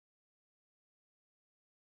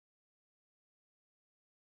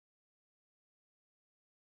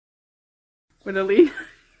When Alina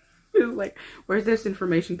is like, where's this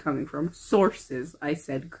information coming from? Sources, I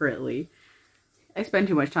said critly. I spend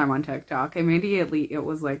too much time on TikTok. Immediately it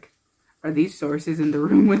was like, are these sources in the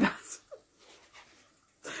room with us?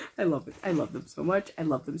 I love it. I love them so much. I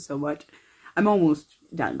love them so much. I'm almost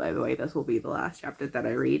done, by the way. This will be the last chapter that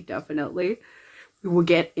I read, definitely. We will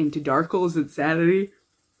get into Darkle's insanity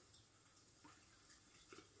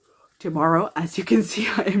tomorrow. As you can see,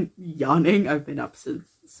 I am yawning. I've been up since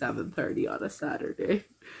 7:30 on a Saturday.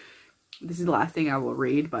 This is the last thing I will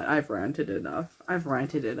read, but I've ranted enough. I've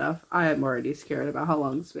ranted enough. I am already scared about how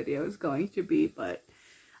long this video is going to be, but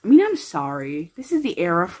I mean, I'm sorry. This is the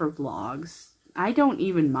era for vlogs. I don't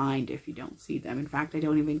even mind if you don't see them. In fact, I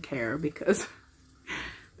don't even care because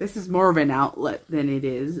this is more of an outlet than it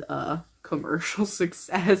is a commercial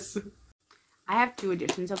success. I have 2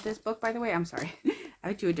 editions of this book, by the way. I'm sorry. I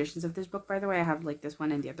have 2 editions of this book, by the way. I have like this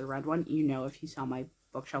one and the other red one. You know, if you saw my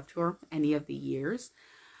bookshelf tour any of the years.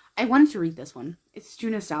 I wanted to read this one. It's too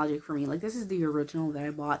nostalgic for me. Like, this is the original that I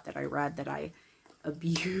bought, that I read, that I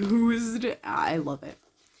abused. I love it.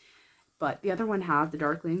 But the other one have the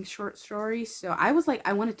Darkling short stories. So I was like,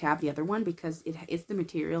 I wanted to have the other one because it's the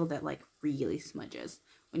material that like really smudges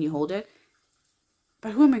when you hold it.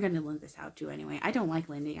 But who am I going to lend this out to anyway? I don't like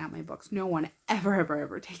lending out my books. No one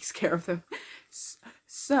ever takes care of them.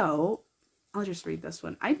 So I'll just read this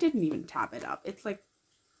one. I didn't even tab it up. It's like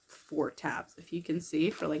 4 tabs, if you can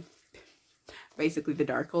see, for like basically the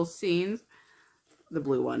Darkle scenes. The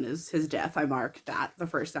blue one is his death. I marked that the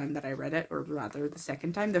first time that I read it, or rather the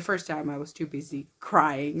second time. The first time I was too busy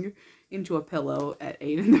crying into a pillow at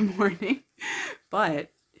 8 in the morning.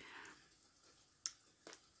 But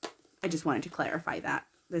I just wanted to clarify that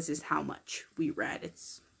this is how much we read.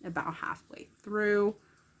 It's about halfway through.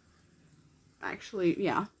 Actually,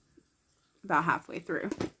 yeah, about halfway through.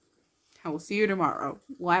 I will see you tomorrow.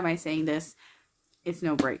 Why am I saying this? It's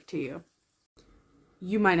no break to you.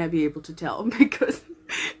 You might not be able to tell because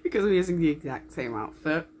I'm using the exact same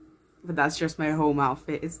outfit. But that's just my home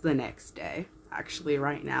outfit. It's the next day. Actually,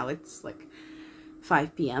 right now it's like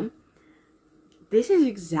 5 p.m. This is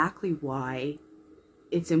exactly why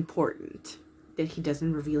it's important that he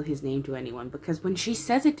doesn't reveal his name to anyone. Because when she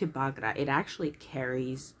says it to Bagra, it actually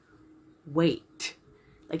carries weight.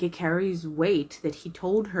 Like, it carries weight that he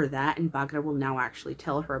told her that, and Bagra will now actually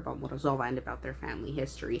tell her about Morozova and about their family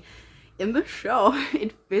history. In the show,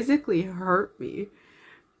 it physically hurt me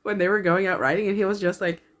when they were going out riding, and he was just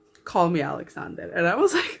like, call me Alexander. And I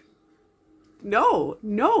was like,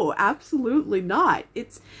 no, absolutely not.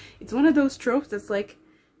 It's one of those tropes that's like,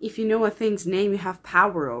 if you know a thing's name, you have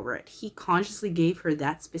power over it. He consciously gave her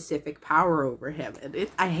that specific power over him. And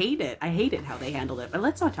I hate it. I hate it how they handled it. But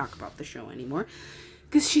let's not talk about the show anymore.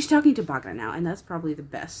 Because she's talking to Bagra now, and that's probably the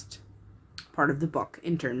best part of the book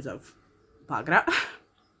in terms of Bagra.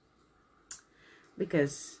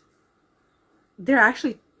 Because they're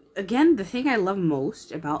actually, again, the thing I love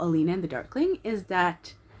most about Alina and the Darkling is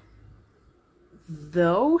that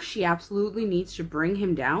though she absolutely needs to bring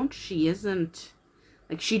him down, she isn't,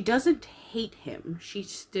 like, she doesn't hate him.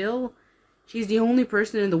 She's the only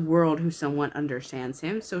person in the world who somewhat understands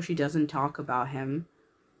him, so she doesn't talk about him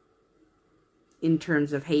in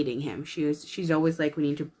terms of hating him. She's always like, we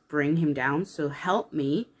need to bring him down, so help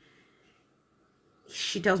me.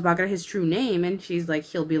 She tells Bagra his true name, and she's like,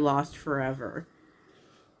 he'll be lost forever.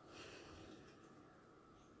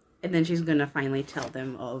 And then she's gonna finally tell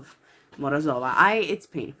them of Morozova. It's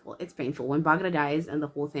painful. It's painful. When Bagra dies and the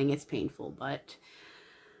whole thing, it's painful, but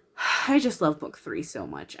I just love book 3 so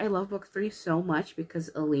much. I love book 3 so much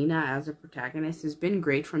because Alina as a protagonist has been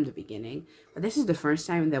great from the beginning. But this is the first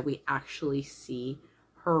time that we actually see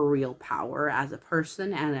her real power as a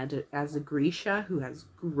person and as a Grisha who has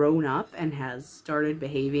grown up and has started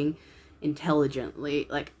behaving intelligently.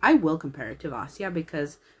 Like, I will compare it to Vasya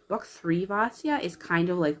because book 3 Vasya is kind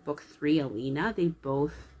of like book 3 Alina. They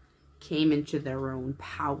both came into their own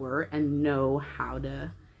power and know how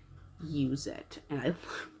to use it. And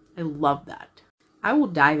I love that. I will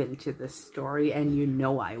dive into this story, and you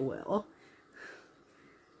know I will.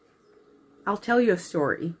 I'll tell you a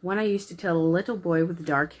story. One I used to tell a little boy with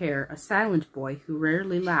dark hair, a silent boy who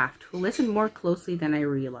rarely laughed, who listened more closely than I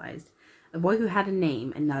realized. A boy who had a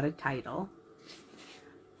name and not a title.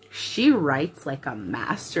 She writes like a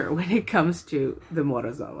master when it comes to the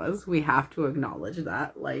Morozovas. We have to acknowledge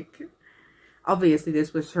that. Like, obviously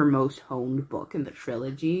this was her most honed book in the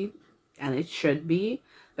trilogy, and it should be.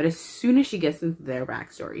 But as soon as she gets into their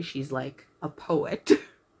backstory, she's like a poet.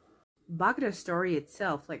 Bagra's story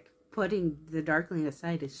itself, like, putting the Darkling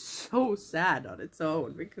aside, is so sad on its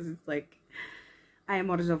own, because it's like, I am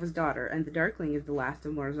Morozova's daughter, and the Darkling is the last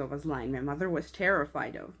of Morozova's line. My mother was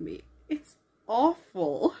terrified of me. It's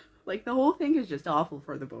awful. Like, the whole thing is just awful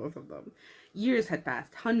for the both of them. Years had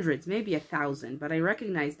passed, hundreds, maybe 1,000, but I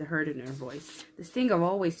recognized the hurt in her voice, the sting of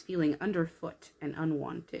always feeling underfoot and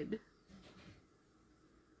unwanted.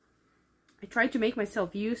 I tried to make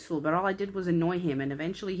myself useful, but all I did was annoy him, and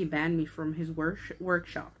eventually he banned me from his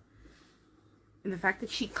workshop. And the fact that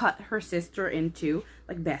she cut her sister into,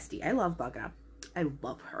 like, bestie. I love Baga. I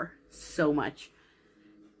love her so much.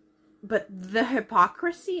 But the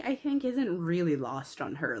hypocrisy, I think, isn't really lost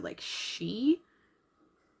on her. Like, she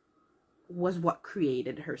was what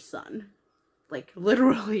created her son. Like,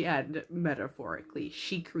 literally and metaphorically,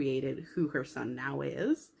 she created who her son now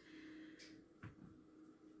is.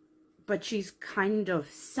 But she's kind of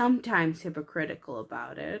sometimes hypocritical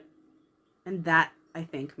about it. And that, I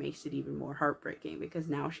think, makes it even more heartbreaking. Because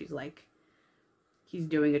now she's like, he's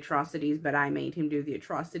doing atrocities, but I made him do the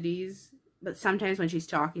atrocities. But sometimes when she's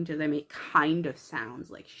talking to them, it kind of sounds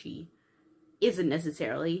like she isn't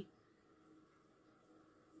necessarily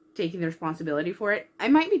taking the responsibility for it. I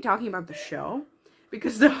might be talking about the show,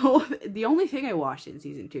 because the only thing I watched in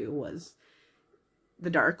season 2 was the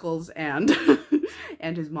Darkles and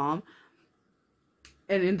and his mom.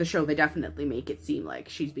 And in the show, they definitely make it seem like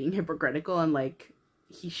she's being hypocritical and like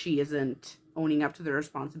she isn't owning up to the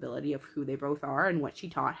responsibility of who they both are and what she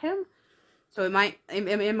taught him. So it might,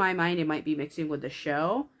 in my mind, it might be mixing with the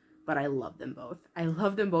show, but I love them both. I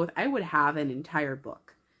love them both. I would have an entire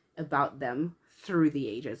book about them through the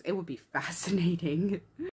ages. It would be fascinating.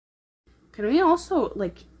 Can we also,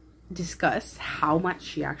 like, discuss how much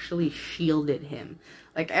she actually shielded him?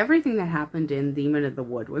 Like, everything that happened in Demon of the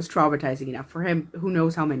Wood was traumatizing enough for him. Who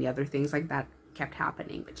knows how many other things like that kept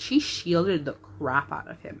happening, but she shielded the crap out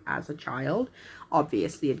of him as a child.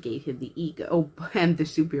 Obviously, it gave him the ego and the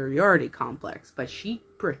superiority complex, but she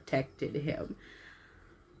protected him.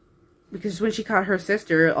 Because when she caught her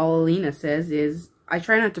sister, all Alina says is, I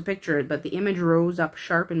try not to picture it, but the image rose up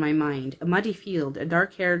sharp in my mind. A muddy field, a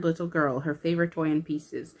dark-haired little girl, her favorite toy in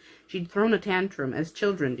pieces. She'd thrown a tantrum, as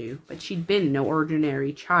children do, but she'd been no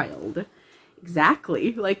ordinary child.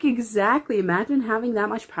 Exactly. Like, exactly. Imagine having that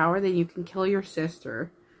much power that you can kill your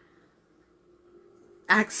sister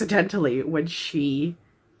accidentally when she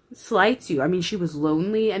slights you. I mean, she was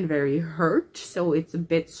lonely and very hurt, so it's a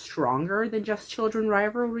bit stronger than just children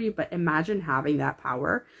rivalry, but imagine having that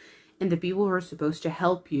power and the people who are supposed to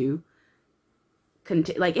help you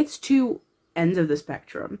like, it's two ends of the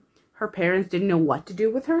spectrum. Her parents didn't know what to do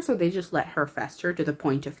with her, so they just let her fester to the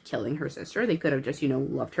point of killing her sister. They could have just, you know,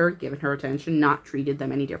 loved her, given her attention, not treated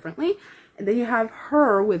them any differently. And then you have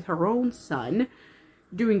her with her own son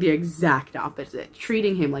doing the exact opposite,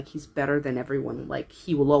 treating him like he's better than everyone, like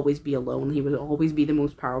he will always be alone, he will always be the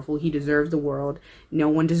most powerful, he deserves the world, no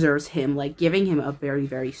one deserves him, like giving him a very,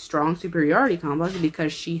 very strong superiority complex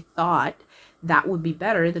because she thought that would be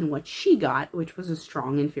better than what she got, which was a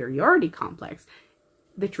strong inferiority complex.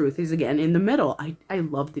 The truth is, again, in the middle. I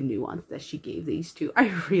love the nuance that she gave these two. I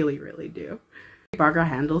really, really do. Barbara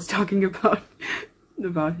Handel's talking about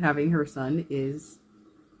having her son is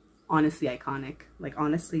honestly iconic. Like,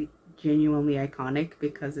 honestly, genuinely iconic,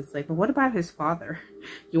 because it's like, well, what about his father?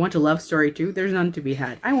 You want a love story too? There's none to be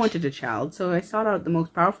had. I wanted a child, so I sought out the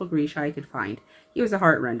most powerful Grisha I could find. He was a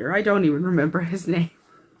heart-render. I don't even remember his name.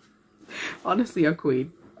 Honestly, a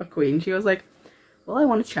queen. A queen. She was like, well, I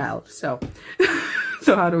want a child, so...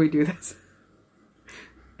 So how do we do this?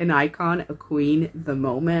 An icon, a queen, the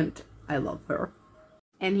moment. I love her.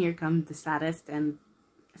 And here come the saddest and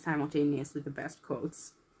simultaneously the best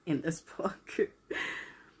quotes in this book.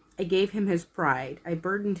 I gave him his pride. I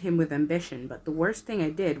burdened him with ambition, but the worst thing I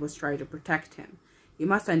did was try to protect him. You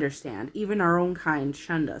must understand, even our own kind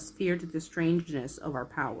shunned us, feared the strangeness of our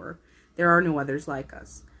power. There are no others like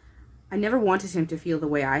us. I never wanted him to feel the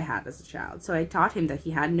way I had as a child, so I taught him that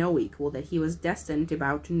he had no equal, that he was destined to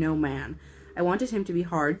bow to no man. I wanted him to be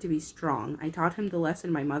hard, to be strong. I taught him the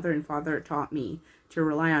lesson my mother and father taught me, to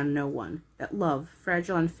rely on no one, that love,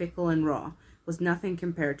 fragile and fickle and raw, was nothing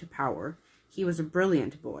compared to power. He was a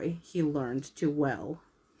brilliant boy. He learned too well.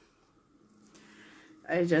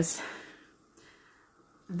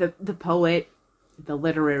 The poet, the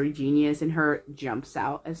literary genius in her jumps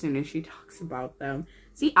out as soon as she talks about them.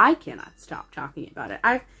 See, I cannot stop talking about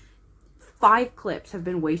it. 5 clips have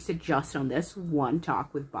been wasted just on this one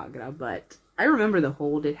talk with Bagra, but I remember the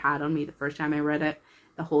hold it had on me the first time I read it.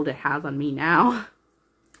 The hold it has on me now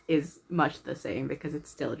is much the same, because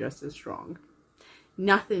it's still just as strong.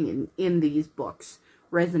 Nothing in these books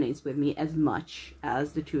resonates with me as much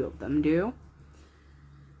as the two of them do.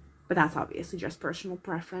 But that's obviously just personal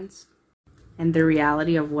preference. and the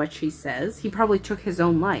reality of what she says. He probably took his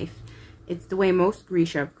own life. It's the way most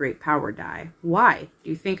Grisha of great power die. Why? Do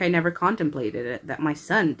you think I never contemplated it, that my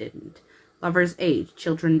son didn't? Lovers age,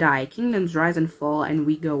 children die, kingdoms rise and fall, and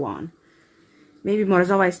we go on. Maybe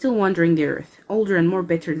Morozova is still wandering the earth, older and more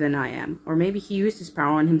bitter than I am. Or maybe he used his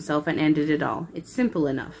power on himself and ended it all. It's simple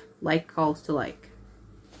enough. Like calls to like.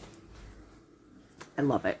 I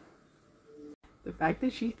love it. The fact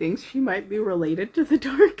that she thinks she might be related to the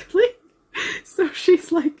Darkling. So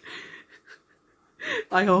she's like,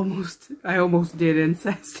 I almost did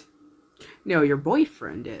incest. No, your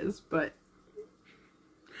boyfriend is, but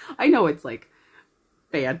I know it's like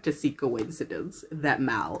fantasy coincidence that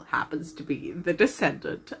Mal happens to be the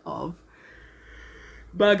descendant of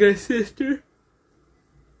Baga's sister.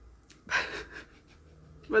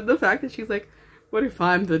 But the fact that she's like, what if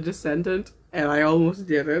I'm the descendant and I almost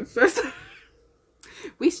did incest?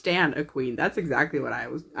 We stan a queen. That's exactly what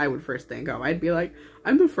I would first think of. I'd be like,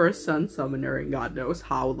 I'm the first sun summoner in God knows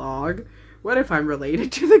how long. What if I'm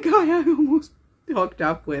related to the guy I almost hooked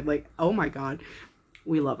up with? Like, oh my god.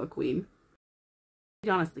 We love a queen. I'd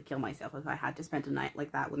honestly kill myself if I had to spend a night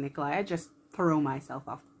like that with Nikolai. I'd just throw myself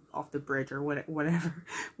off the bridge or whatever,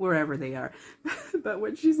 wherever they are. But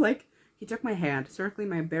when she's like, he took my hand, circling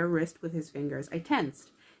my bare wrist with his fingers, I tensed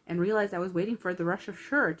and realized I was waiting for the rush of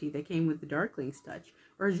surety that came with the Darkling's touch,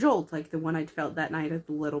 or a jolt like the one I'd felt that night at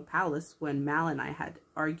the little palace when Mal and I had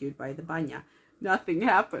argued by the banya. Nothing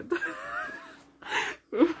happened.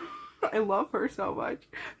 I love her so much.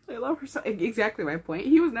 I love her so... Exactly my point.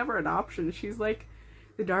 He was never an option. She's like,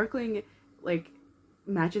 the Darkling, like,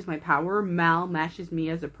 matches my power. Mal matches me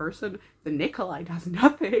as a person. The Nikolai does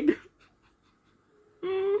nothing.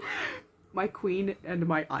 My queen and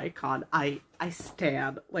my icon. I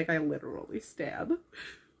stan. Like, I literally stan.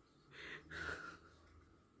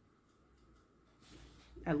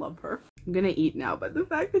 I love her. I'm gonna eat now, but the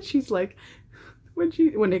fact that she's like, when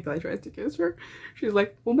Nikolai tries to kiss her, she's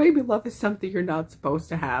like, well, maybe love is something you're not supposed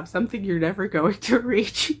to have, something you're never going to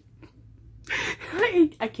reach.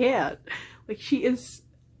 I can't. Like, she is,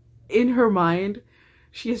 in her mind,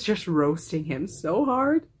 she is just roasting him so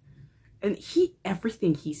hard. And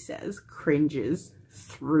everything he says cringes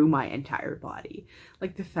through my entire body.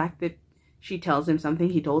 Like, the fact that she tells him something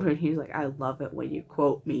he told her and he's like, I love it when you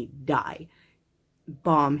quote me, die.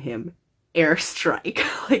 Bomb him. Airstrike.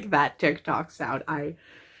 Like that TikTok sound.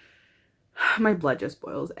 My blood just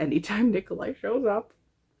boils anytime Nikolai shows up.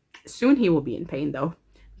 Soon he will be in pain though,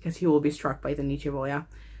 because he will be struck by the Nichevoya,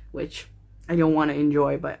 which I don't want to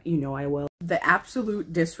enjoy, but you know I will. The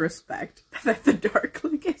absolute disrespect that the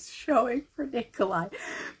Darkling is showing for Nikolai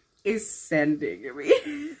is sending me.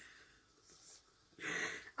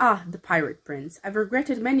 Ah, the Pirate Prince. I've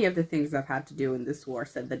regretted many of the things I've had to do in this war,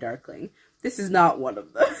 said the Darkling. This is not one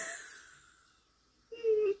of them.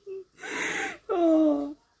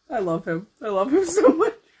 Oh, I love him. I love him so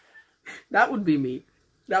much. That would be me.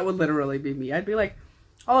 That would literally be me. I'd be like,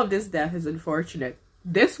 all of this death is unfortunate.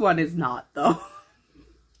 This one is not, though.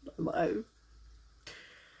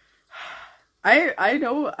 I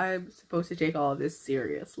know I'm supposed to take all of this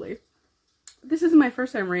seriously. This isn't my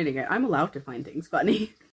first time reading it. I'm allowed to find things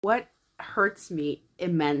funny. What hurts me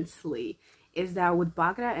immensely is that with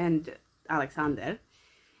Bagra and Alexander,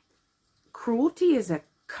 cruelty is a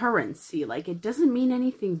currency. Like, it doesn't mean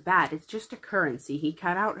anything bad. It's just a currency. He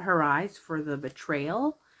cut out her eyes for the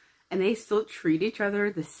betrayal, and they still treat each other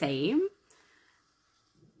the same.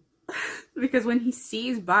 Because when he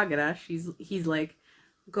sees Bagra, he's like,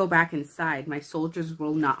 go back inside. My soldiers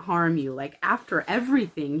will not harm you. Like, after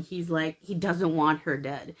everything, he's like, he doesn't want her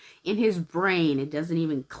dead. In his brain, it doesn't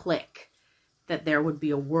even click that there would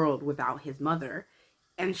be a world without his mother.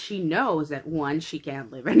 And she knows that, one, she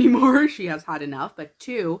can't live anymore. She has had enough. But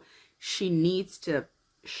two, she needs to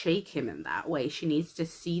shake him in that way. She needs to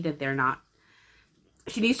see that they're not...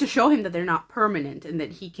 She needs to show him that they're not permanent and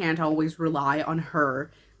that he can't always rely on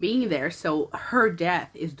her being there. So her death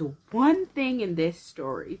is the one thing in this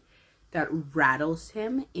story that rattles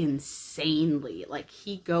him insanely. Like,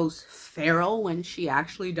 he goes feral when she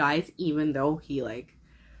actually dies, even though he, like,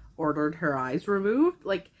 ordered her eyes removed.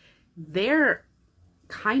 Like, they're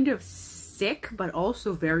kind of sick but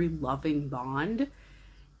also very loving bond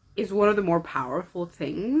is one of the more powerful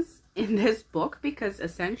things in this book, because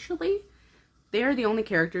essentially they're the only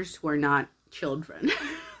characters who are not children.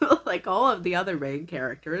 Like, all of the other main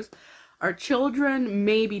characters are children,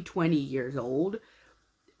 maybe 20 years old.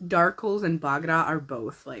 Darkles and Bagra are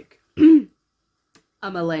both like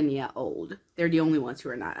a millennia old. They're the only ones who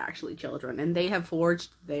are not actually children, and they have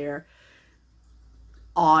forged their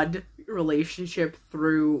odd relationship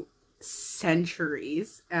through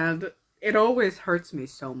centuries, and it always hurts me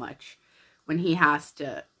so much when he has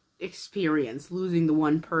to experience losing the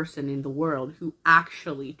one person in the world who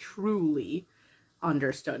actually truly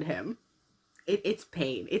understood him. It's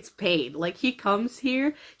pain. It's pain. Like, he comes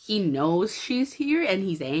here, he knows she's here, and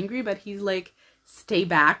he's angry, but he's like, stay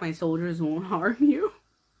back, my soldiers won't harm you.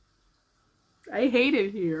 I hate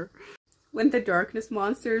it here. When the darkness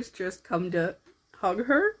monsters just come to hug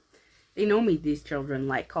her, they know me, these children,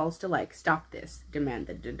 like calls to like, stop this,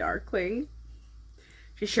 demanded the Darkling.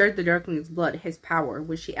 She shared the Darkling's blood, his power.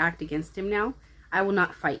 Would she act against him now? I will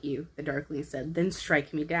not fight you, the Darkling said, then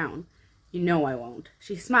strike me down. You know I won't.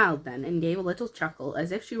 She smiled then, and gave a little chuckle,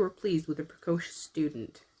 as if she were pleased with a precocious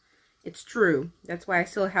student. It's true. That's why I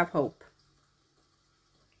still have hope.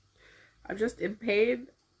 I'm just in pain.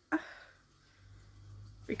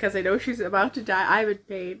 Because I know she's about to die. I'm in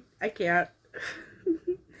pain. I can't.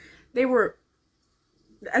 They were,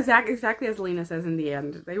 exactly as Lena says in the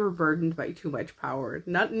end, they were burdened by too much power.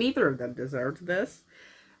 Neither of them deserved this,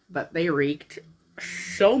 but they wreaked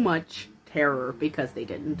so much terror because they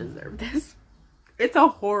didn't deserve this. It's a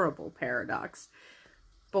horrible paradox,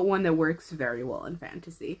 but one that works very well in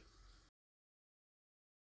fantasy.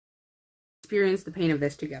 Experience the pain of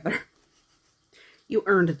this together. You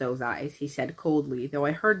earned those eyes, he said coldly, though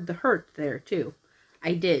I heard the hurt there too.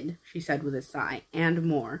 I did, she said with a sigh, and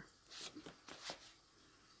more.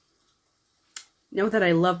 Know that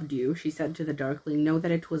I loved you, she said to the Darkling. Know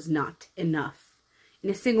that it was not enough. In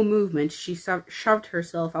a single movement, she shoved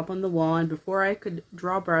herself up on the wall, and before I could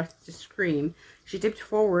draw breath to scream, she tipped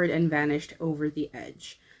forward and vanished over the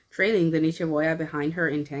edge, trailing the Nichevoya behind her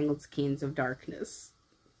in tangled skeins of darkness.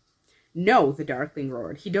 No, the Darkling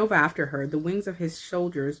roared. He dove after her, the wings of his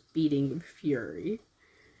shoulders beating with fury.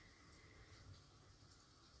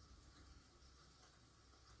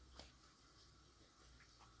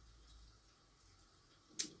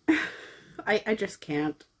 I just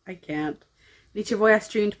can't. I can't. Nichevoya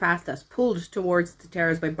streamed past us, pulled towards the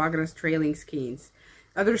terrace by Bagra's trailing skeins.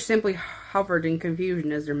 Others simply hovered in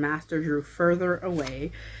confusion as their master drew further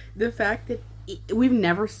away. The fact that we've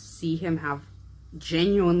never seen him have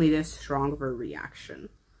genuinely this strong of a reaction.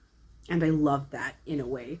 And I love that in a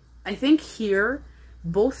way. I think here,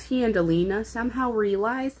 both he and Alina somehow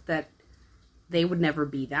realized that they would never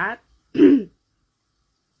be that.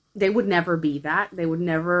 They would never be that. They would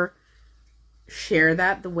never share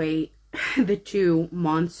that the way the two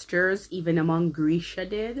monsters, even among Grisha,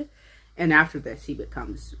 did. And after this, he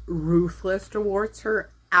becomes ruthless towards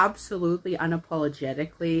her. Absolutely,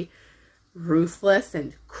 unapologetically ruthless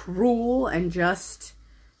and cruel and just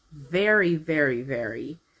very, very,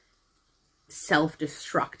 very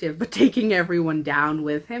self-destructive, but taking everyone down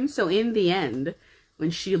with him. So in the end,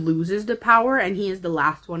 when she loses the power and he is the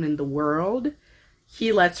last one in the world,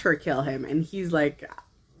 he lets her kill him. And he's like,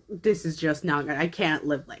 this is just not good. I can't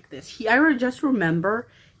live like this. I just remember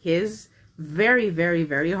his very, very,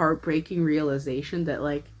 very heartbreaking realization that,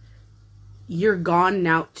 like, you're gone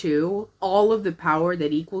now too. All of the power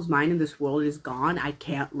that equals mine in this world is gone. I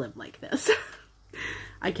can't live like this.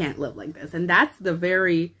 I can't live like this. And that's the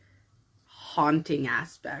very haunting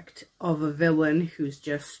aspect of a villain who's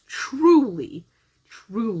just truly,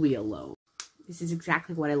 truly alone. This is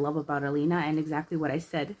exactly what I love about Alina, and exactly what I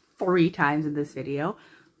said 3 times in this video,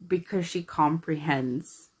 because she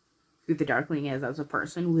comprehends who the Darkling is as a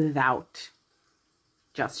person without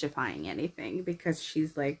justifying anything. Because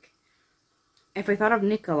she's like, if I thought of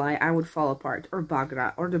Nikolai, I would fall apart, or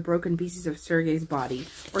Bagra, or the broken pieces of Sergei's body,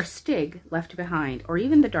 or Stig left behind, or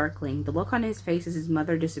even the Darkling, the look on his face as his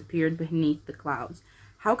mother disappeared beneath the clouds.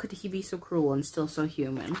 How could he be so cruel and still so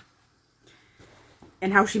human?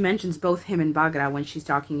 And how she mentions both him and Bagra when she's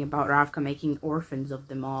talking about Ravka making orphans of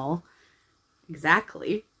them all.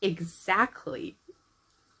 Exactly. Exactly.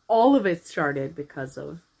 All of it started because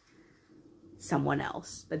of someone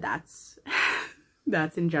else. But that's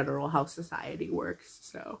in general how society works.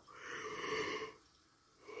 So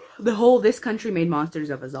the whole "this country made monsters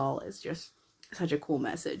of us all" is just such a cool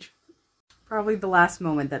message. Probably the last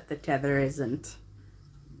moment that the tether isn't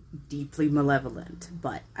deeply malevolent,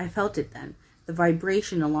 but I felt it then. The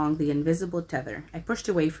vibration along the invisible tether. I pushed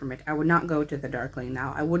away from it. I would not go to the Darkling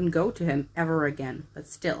now. I wouldn't go to him ever again. But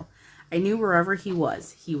still, I knew wherever he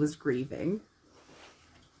was grieving.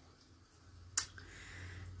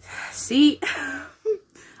 See,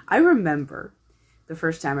 I remember the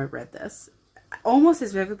first time I read this, almost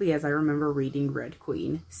as vividly as I remember reading Red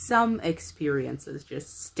Queen. Some experiences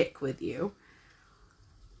just stick with you.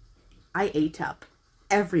 I ate up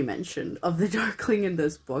every mention of the Darkling in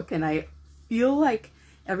this book, and I feel like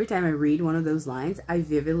every time I read one of those lines, I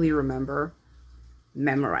vividly remember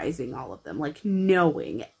memorizing all of them, like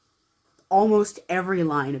knowing almost every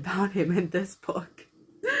line about him in this book.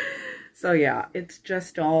 So yeah, it's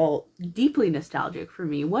just all deeply nostalgic for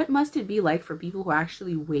me. What must it be like for people who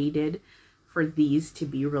actually waited for these to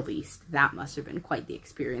be released? That must have been quite the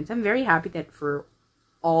experience. I'm very happy that for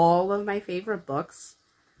all of my favorite books,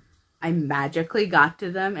 I magically got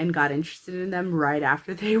to them and got interested in them right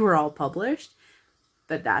after they were all published.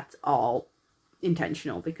 But that's all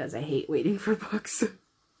intentional because I hate waiting for books.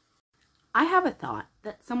 I have a thought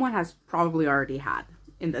that someone has probably already had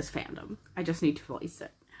in this fandom. I just need to voice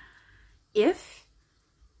it. If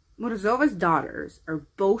Morozova's daughters are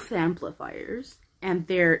both amplifiers and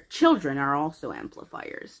their children are also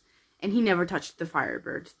amplifiers, and he never touched the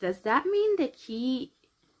Firebird, does that mean that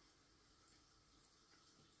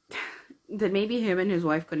that maybe him and his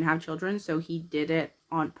wife couldn't have children, so he did it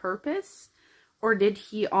on purpose? Or did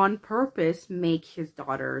he on purpose make his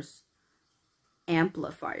daughters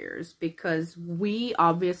amplifiers? Because we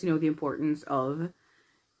obviously know the importance of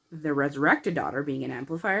the resurrected daughter being an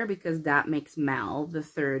amplifier, because that makes Mal the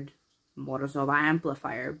third Morozova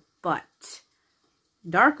amplifier. But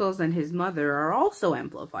Darkles and his mother are also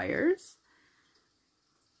amplifiers,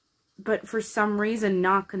 but for some reason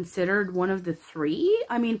not considered one of the three.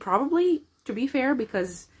 I mean, probably, to be fair,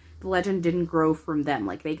 because the legend didn't grow from them.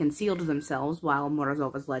 Like, they concealed themselves while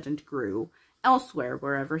Morozova's legend grew elsewhere.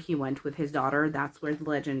 Wherever he went with his daughter, that's where the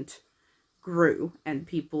legend grew, and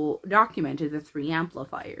people documented the three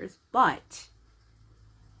amplifiers. But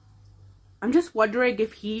I'm just wondering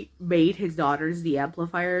if he made his daughters the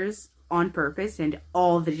amplifiers on purpose and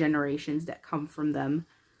all the generations that come from them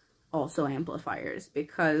also amplifiers.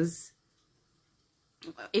 Because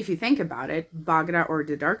if you think about it, Bagda or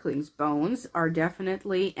the Darkling's bones are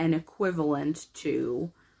definitely an equivalent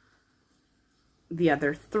to the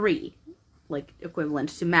other three. Like, equivalent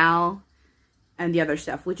to Mal and the other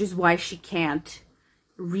stuff, which is why she can't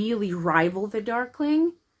really rival the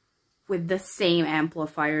Darkling with the same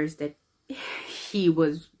amplifiers that he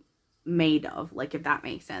was made of, like, if that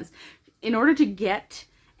makes sense. In order to get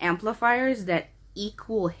amplifiers that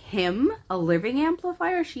equal him, a living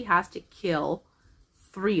amplifier, she has to kill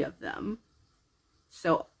 3 of them.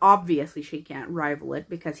 So obviously she can't rival it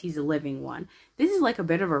because he's a living one. This is like a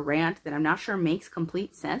bit of a rant that I'm not sure makes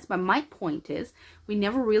complete sense, but my point is, we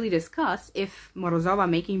never really discuss if Morozova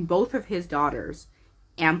making both of his daughters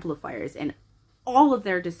amplifiers and all of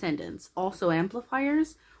their descendants also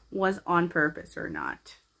amplifiers was on purpose or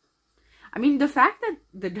not. I mean, the fact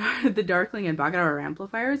that the Darkling and Bagda are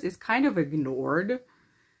amplifiers is kind of ignored,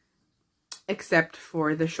 except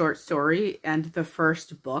for the short story and the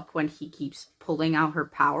first book when he keeps pulling out her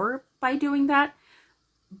power by doing that.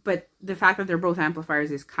 But the fact that they're both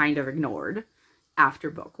amplifiers is kind of ignored after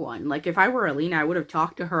book 1. Like, if I were Alina, I would have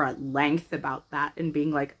talked to her at length about that and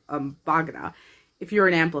being like, Bagda, if you're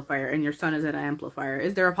an amplifier and your son is an amplifier,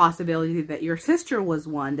 is there a possibility that your sister was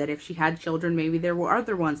one, that if she had children, maybe there were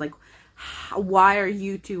other ones? Like, why are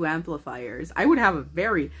you 2 amplifiers? I would have a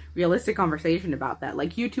very realistic conversation about that.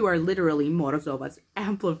 Like, you 2 are literally Morozova's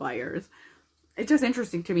amplifiers. It's just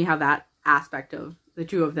interesting to me how that aspect of the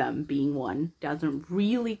 2 of them being one doesn't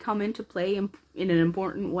really come into play in an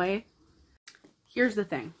important way. Here's the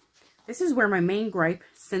thing. This is where my main gripe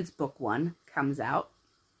since book 1 comes out.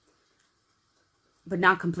 But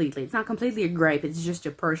not completely. It's not completely a gripe. It's just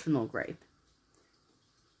a personal gripe.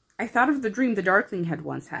 I thought of the dream the Darkling had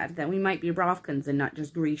once had, that we might be Ravkans and not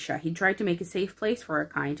just Grisha. He tried to make a safe place for our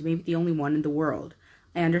kind, maybe the only one in the world.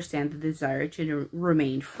 I understand the desire to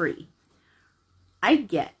remain free. I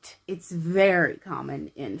get it's very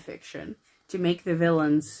common in fiction to make the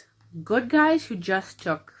villains good guys who just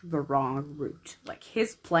took the wrong route. Like,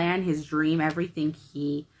 his plan, his dream, everything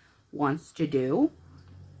he wants to do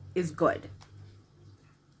is good,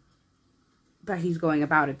 but he's going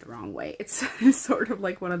about it the wrong way. It's sort of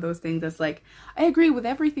like one of those things that's like, I agree with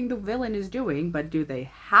everything the villain is doing, but do they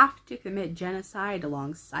have to commit genocide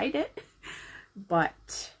alongside it?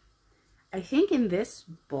 But I think in this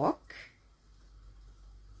book,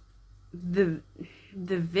 the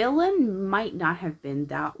villain might not have been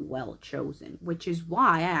that well chosen, which is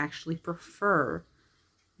why I actually prefer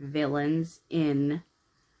villains in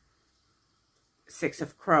Six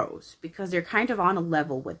of Crows, because they're kind of on a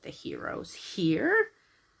level with the heroes. Here,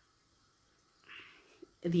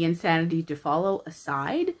 the insanity to follow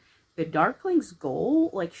aside, the Darkling's goal,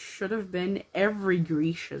 like, should have been every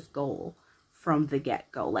Grisha's goal from the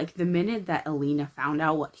get-go. Like, the minute that Alina found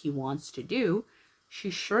out what he wants to do, she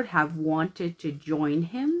should have wanted to join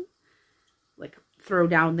him, like, throw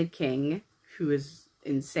down the king, who is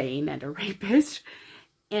insane and a rapist,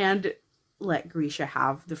 and let Grisha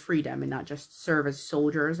have the freedom and not just serve as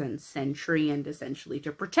soldiers and sentry and essentially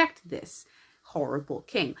to protect this horrible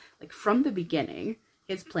king. Like, from the beginning,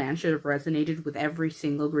 his plan should have resonated with every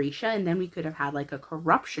single Grisha, and then we could have had like a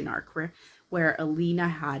corruption arc where Alina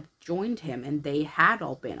had joined him and they had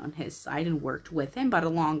all been on his side and worked with him, but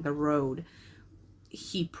along the road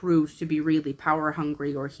he proved to be really power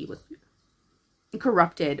hungry, or he was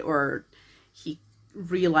corrupted, or he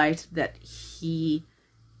realized that he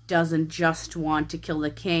doesn't just want to kill the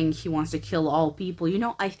king, he wants to kill all people. You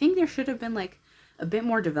know, I think there should have been like a bit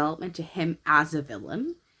more development to him as a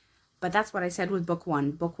villain. But that's what I said with book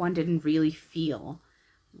one. Book one didn't really feel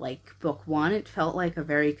like book one. It felt like a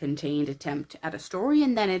very contained attempt at a story,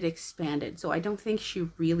 and then it expanded. So I don't think she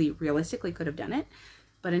really realistically could have done it.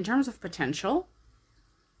 But in terms of potential,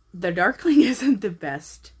 the Darkling isn't the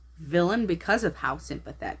best villain because of how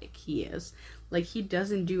sympathetic he is. Like, he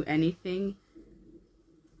doesn't do anything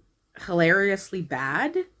hilariously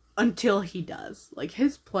bad until he does. Like,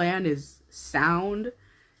 his plan is sound,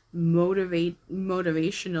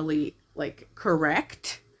 motivationally, like,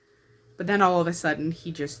 correct, but then all of a sudden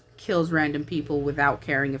he just kills random people without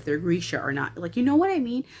caring if they're Grisha or not. Like, you know what I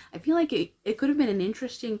mean? I feel like it could have been an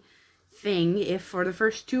interesting thing if for the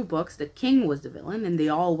first two books the king was the villain and they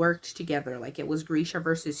all worked together, like it was Grisha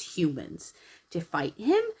versus humans to fight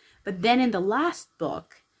him. But then in the last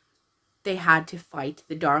book they had to fight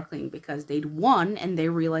the Darkling because they'd won, and they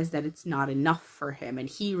realized that it's not enough for him, and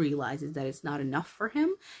he realizes that it's not enough for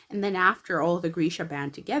him. And then after all the Grisha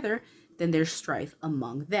band together, then there's strife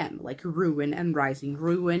among them, like ruin and rising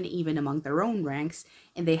ruin, even among their own ranks,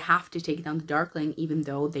 and they have to take down the Darkling even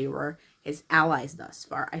though they were his allies thus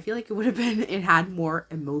far. I feel like it had more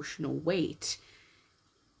emotional weight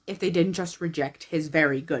if they didn't just reject his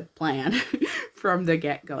very good plan from the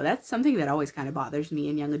get-go. That's something that always kind of bothers me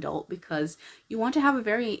in young adult, because you want to have a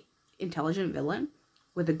very intelligent villain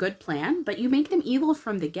with a good plan, but you make them evil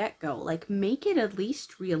from the get-go. Like, make it at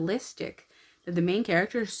least realistic that the main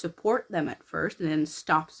characters support them at first and then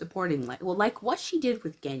stop supporting, like what she did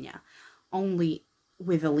with Genya, only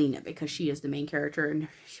with Alina, because she is the main character and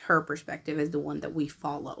her perspective is the one that we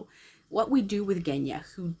follow. What we do with Genya,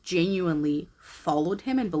 who genuinely followed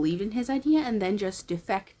him and believed in his idea and then just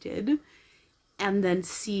defected, and then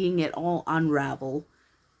seeing it all unravel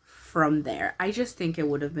from there. I just think it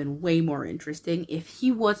would have been way more interesting if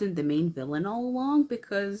he wasn't the main villain all along,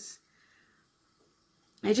 because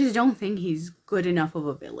I just don't think he's good enough of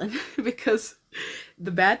a villain because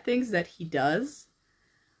the bad things that he does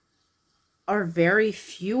are very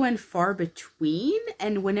few and far between,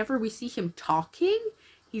 and whenever we see him talking,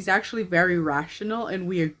 he's actually very rational and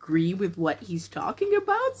we agree with what he's talking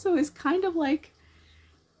about. So it's kind of like,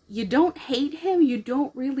 you don't hate him, you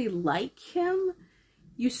don't really like him,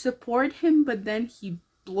 you support him, but then he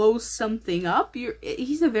blows something up.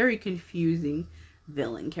 He's a very confusing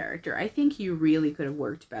villain character. I think he really could have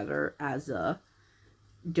worked better as a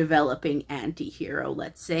developing anti-hero,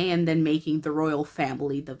 let's say, and then making the royal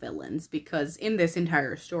family the villains, because in this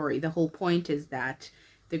entire story the whole point is that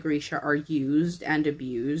the Grisha are used and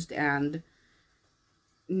abused and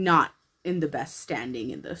not in the best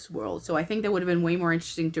standing in this world. So I think that would have been way more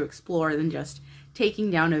interesting to explore than just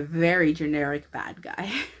taking down a very generic bad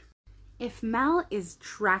guy. If Mal is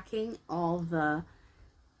tracking all the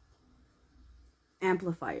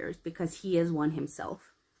amplifiers because he is one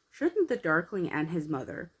himself, shouldn't the Darkling and his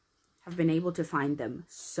mother have been able to find them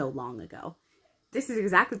so long ago? This is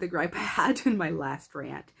exactly the gripe I had in my last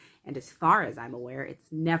rant, and as far as I'm aware, it's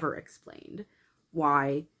never explained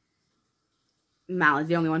why Mal is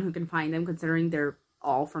the only one who can find them, considering they're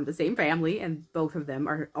all from the same family and both of them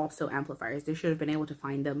are also amplifiers. They should have been able to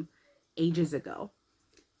find them ages ago.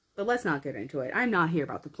 But let's not get into it. I'm not here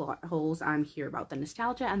about the plot holes. I'm here about the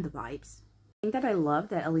nostalgia and the vibes. The thing that I love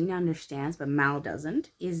that Alina understands but Mal doesn't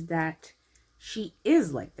is that she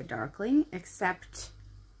is like the Darkling, except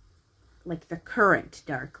like the current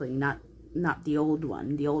Darkling, not the old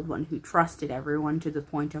one who trusted everyone to the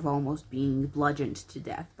point of almost being bludgeoned to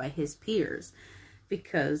death by his peers.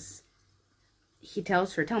 Because he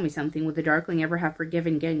tells her, tell me something, would the Darkling ever have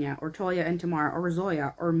forgiven Genya, or Toya and Tamara, or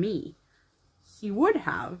Zoya, or me? He would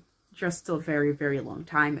have, just a very, very long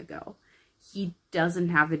time ago. He doesn't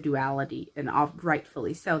have the duality, and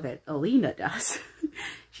rightfully so, that Alina does.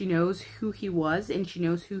 She knows who he was, and she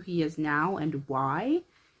knows who he is now, and why.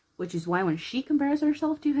 Which is why when she compares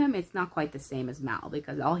herself to him, it's not quite the same as Mal,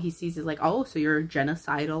 because all he sees is like, oh, so you're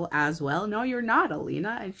genocidal as well? No, you're not,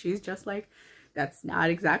 Alina. And she's just like, that's not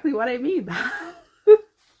exactly what I mean.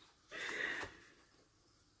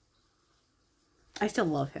 I still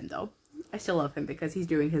love him, though. I still love him because he's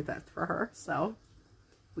doing his best for her, so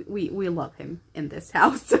We love him in this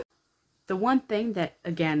house. The one thing that,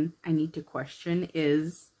 again, I need to question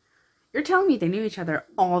is, you're telling me they knew each other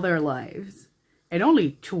all their lives, and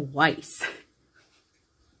only twice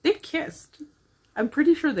they've kissed. I'm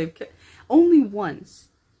pretty sure they've kissed. Only once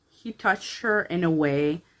he touched her in a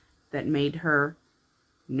way that made her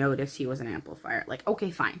notice he was an amplifier. Like,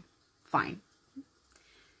 okay, fine. Fine.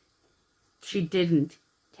 She didn't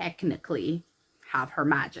technically have her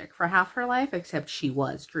magic for half her life, except she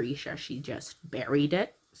was Grisha. She just buried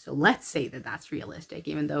it. So let's say that that's realistic,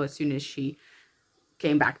 even though as soon as she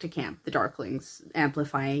came back to camp, the Darkling's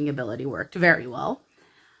amplifying ability worked very well.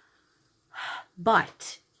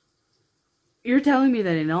 But you're telling me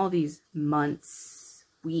that in all these months,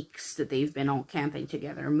 weeks that they've been all camping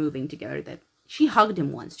together, moving together, that she hugged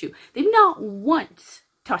him once too. They've not once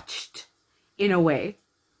touched in a way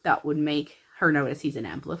that would make her notice he's an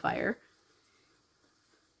amplifier.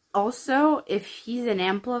 Also, if he's an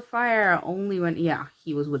amplifier only when, yeah,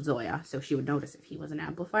 he was with Zoya, so she would notice if he was an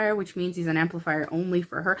amplifier, which means he's an amplifier only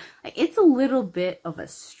for her. Like, it's a little bit of a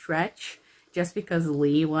stretch, just because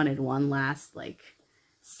Lee wanted one last, like,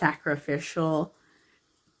 sacrificial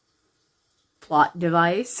plot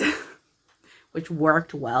device, which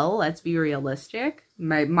worked well, let's be realistic.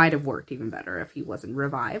 Might have worked even better if he wasn't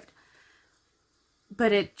revived.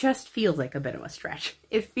 But it just feels like a bit of a stretch.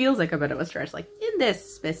 It feels like a bit of a stretch. Like, in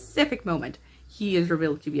this specific moment, he is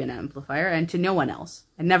revealed to be an amplifier, and to no one else,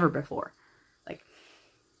 and never before. Like,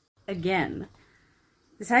 again,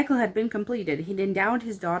 the cycle had been completed. He'd endowed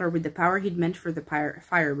his daughter with the power he'd meant for the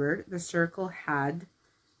Firebird. The circle had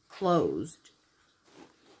closed.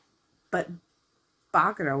 But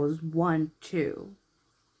Baghra was one too.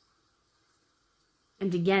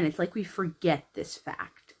 And again, it's like we forget this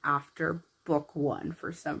fact after book 1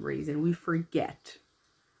 for some reason. We forget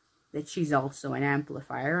that she's also an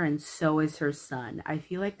amplifier, and so is her son. I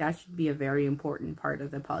feel like that should be a very important part of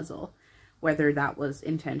the puzzle, whether that was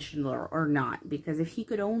intentional or not, because if he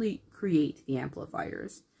could only create the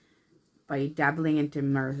amplifiers by dabbling into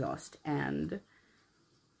Merzost and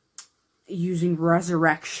using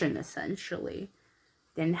resurrection essentially,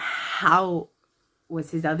 then how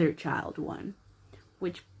was his other child one?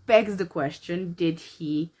 Which begs the question, did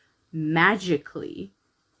he magically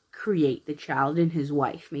create the child in his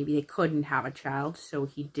wife? Maybe they couldn't have a child, so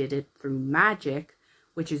he did it through magic,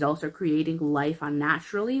 which is also creating life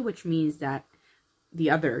unnaturally, which means that the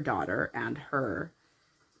other daughter and her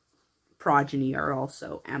progeny are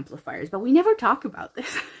also amplifiers. But we never talk about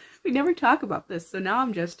this. We never talk about this, so now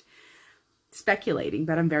I'm just speculating,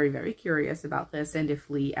 but I'm very, very curious about this, and if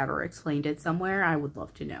Lee ever explained it somewhere, I would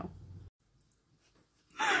love to know.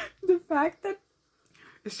 The fact that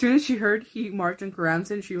as soon as she heard he marched in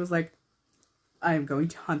Karamzin, she was like, I am going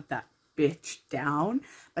to hunt that bitch down.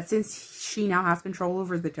 But since she now has control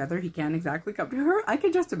over the tether, he can't exactly come to her. I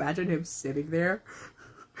can just imagine him sitting there,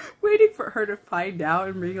 waiting for her to find out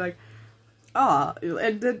and being like, ah,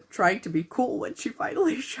 and then trying to be cool when she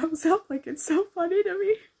finally shows up. Like, it's so funny to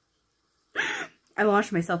me. I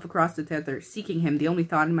launched myself across the tether, seeking him, the only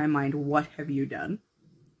thought in my mind, what have you done?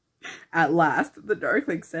 At last, the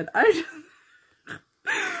Darkling said,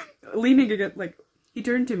 leaning against, like, he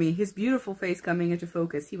turned to me, his beautiful face coming into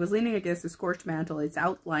focus. He was leaning against the scorched mantle. Its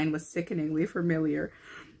outline was sickeningly familiar.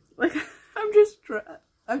 Like, I'm just,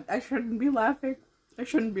 I shouldn't be laughing. I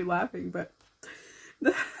shouldn't be laughing, but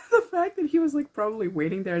the fact that he was, like, probably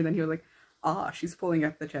waiting there, and then he was like, ah, she's pulling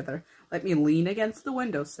up the tether. Let me lean against the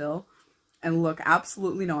windowsill and look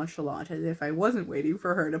absolutely nonchalant, as if I wasn't waiting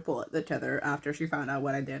for her to pull at the tether after she found out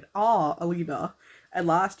what I did. Ah, Alina, at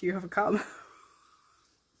last you have come.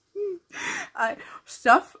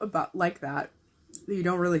 Stuff about like that you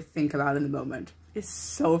don't really think about in the moment is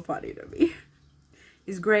so funny to me.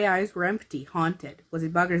 His gray eyes were empty, haunted. Was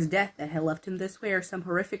it Baghra's death that had left him this way, or some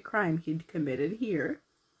horrific crime he'd committed here?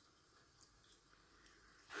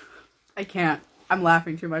 I can't. I'm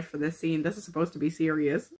laughing too much for this scene. This is supposed to be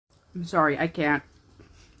serious. I'm sorry, I can't.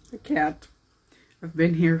 I can't. I've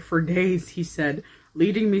been here for days, he said,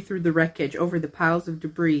 leading me through the wreckage, over the piles of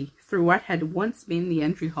debris, through what had once been the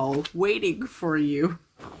entry hall, waiting for you.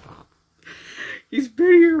 He's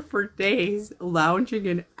been here for days, lounging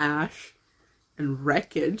in ash and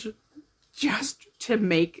wreckage, just to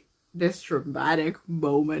make this dramatic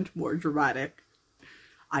moment more dramatic.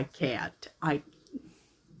 I can't.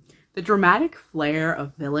 The dramatic flair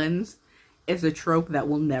of villains is a trope that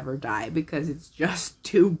will never die because it's just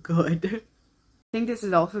too good. I think this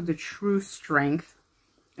is also the true strength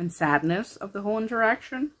and sadness of the whole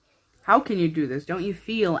interaction. How can you do this? Don't you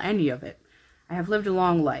feel any of it? I have lived a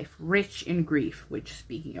long life, rich in grief, which,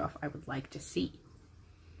 speaking of, I would like to see.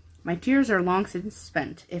 My tears are long since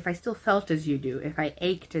spent. If I still felt as you do, if I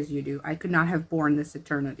ached as you do, I could not have borne this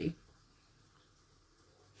eternity.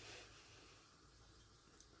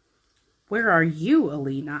 Where are you,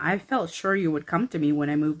 Alina? I felt sure you would come to me when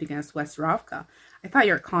I moved against Westrovka. I thought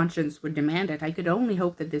your conscience would demand it. I could only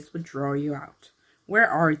hope that this would draw you out. Where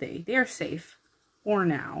are they? They are safe. For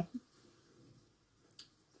now.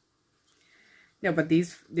 No, but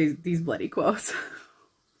these bloody quotes.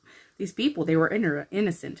 These people, they were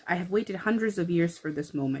innocent. I have waited hundreds of years for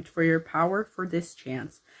this moment, for your power, for this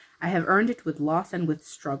chance. I have earned it with loss and with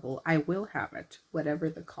struggle. I will have it, whatever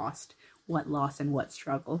the cost. What loss and what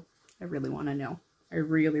struggle? I really want to know. I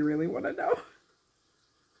really, really want to know.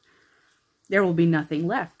 There will be nothing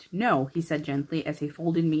left. No, he said gently as he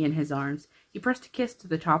folded me in his arms. He pressed a kiss to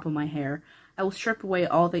the top of my hair. I will strip away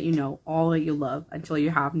all that you know, all that you love, until you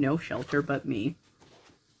have no shelter but me.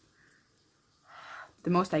 The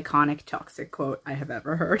most iconic toxic quote I have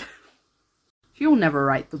ever heard. She will never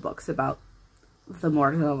write the books about the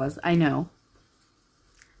Morozovas, I know.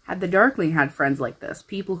 Had the Darkling had friends like this,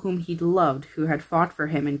 people whom he'd loved, who had fought for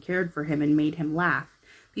him and cared for him and made him laugh,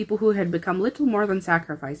 people who had become little more than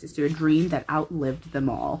sacrifices to a dream that outlived them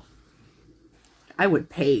all, I would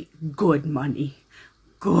pay good money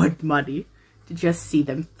to just see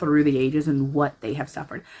them through the ages and what they have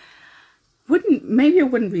suffered. Maybe it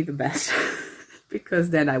wouldn't be the best. Because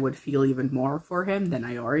then I would feel even more for him than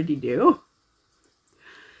I already do.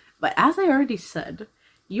 But as I already said,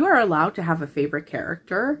 you are allowed to have a favorite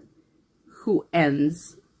character who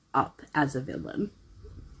ends up as a villain.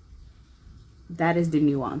 That is the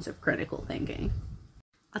nuance of critical thinking.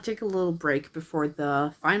 I'll take a little break before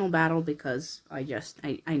the final battle because I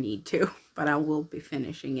need to. But I will be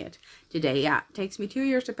finishing it today. Yeah, it takes me 2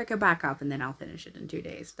 years to pick it back up and then I'll finish it in 2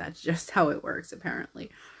 days. That's just how it works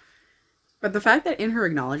apparently. But the fact that in her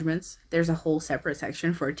acknowledgements, there's a whole separate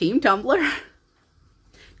section for Team Tumblr.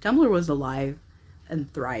 Tumblr was alive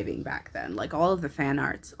and thriving back then. Like all of the fan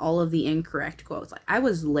arts, all of the incorrect quotes. Like I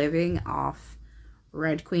was living off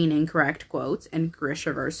Red Queen incorrect quotes and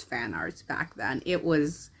grishaverse fan arts back then. It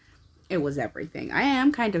was everything. I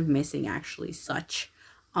am kind of missing actually such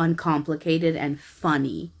uncomplicated and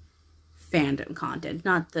funny fandom content.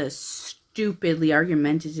 Not the stupidly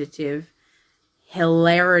argumentative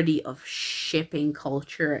hilarity of shipping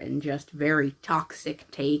culture and just very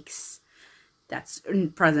toxic takes that's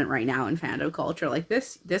present right now in fandom culture. Like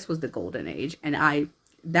this was the golden age, and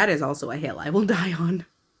that is also a hill I will die on.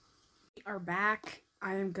 We are back.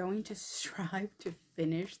 I am going to strive to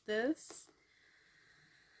finish this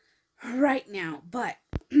right now, but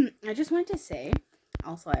I just wanted to say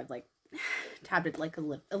also I've like tabbed it like a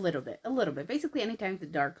little bit basically anytime the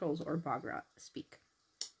Dark Souls or Bagra speak.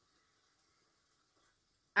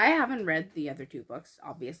 I haven't read the other two books,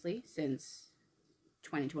 obviously, since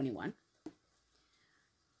 2021.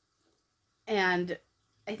 And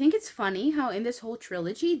I think it's funny how in this whole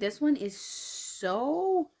trilogy, this one is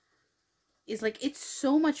so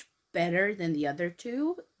much better than the other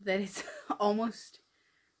two that it's almost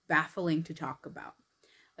baffling to talk about.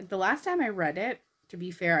 Like the last time I read it, to be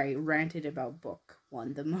fair, I ranted about book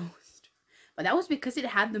one the most. But that was because it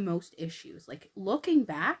had the most issues. Like looking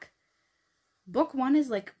back, book one is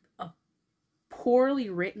like a poorly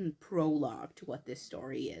written prologue to what this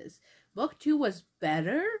story is. Book two was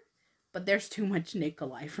better, but there's too much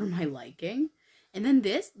Nikolai for my liking. And then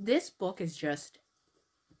this book is just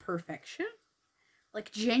perfection.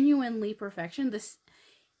 Like genuinely perfection.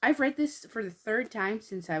 I've read this for the third time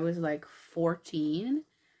since I was like 14.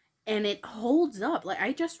 And it holds up. Like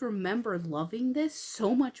I just remember loving this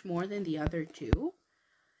so much more than the other two.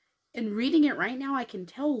 And reading it right now, I can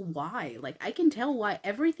tell why. Like, I can tell why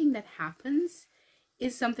everything that happens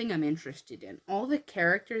is something I'm interested in. All the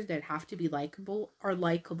characters that have to be likable are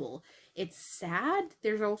likable. It's sad.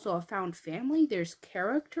 There's also a found family. There's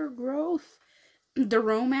character growth. The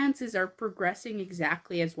romances are progressing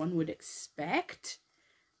exactly as one would expect.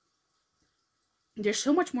 There's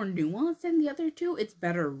so much more nuance than the other two. It's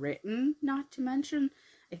better written, not to mention.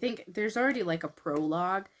 I think there's already like a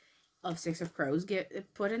prologue of Six of Crows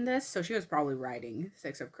get put in this, so she was probably writing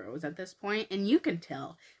Six of Crows at this point, and you can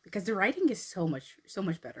tell because the writing is so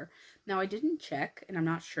much better. Now I didn't check, and I'm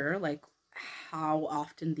not sure like how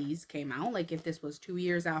often these came out, like if this was 2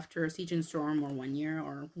 years after Siege and Storm or 1 year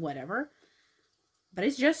or whatever, but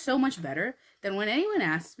it's just so much better than when anyone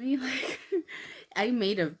asks me like I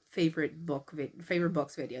made a favorite books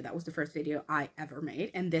video. That was the first video I ever made,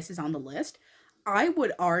 and this is on the list. I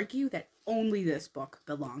would argue that only this book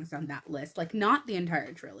belongs on that list, like not the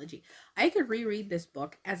entire trilogy. I could reread this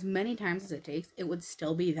book as many times as it takes. It would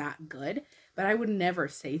still be that good, But I would never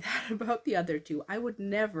say that about the other two. I would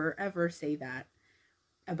never, ever say that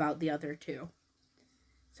about the other two.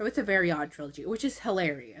 So it's a very odd trilogy, which is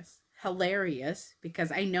hilarious. Hilarious,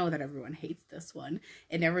 because I know that everyone hates this one.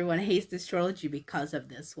 And everyone hates this trilogy because of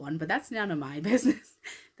this one. But that's none of my business.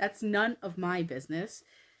 That's none of my business.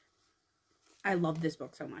 I love this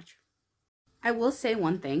book so much. I will say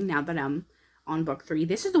one thing now that I'm on book 3.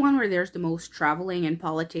 This is the one where there's the most traveling and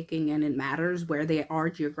politicking, and it matters where they are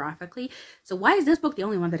geographically. So why is this book the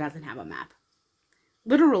only one that doesn't have a map?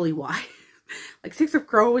 Literally, why? Like, Six of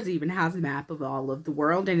Crows even has a map of all of the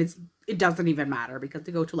world, and it doesn't even matter because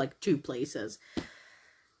they go to like 2 places.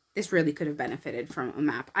 This really could have benefited from a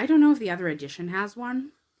map. I don't know if the other edition has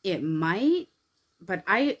one. It might, but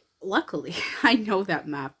luckily, I know that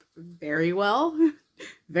map very well.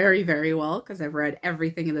 Very, very well, because I've read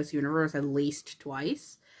everything in this universe at least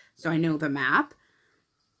twice. So I know the map.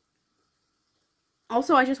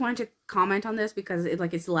 Also, I just wanted to comment on this because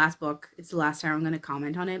it's the last book. It's the last time I'm going to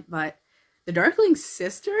comment on it. But the Darkling's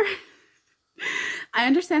sister, I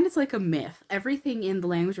understand it's like a myth. Everything in the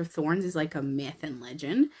Language of Thorns is like a myth and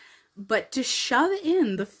legend. But to shove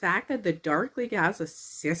in the fact that the Darkling has a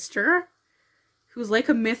sister who's like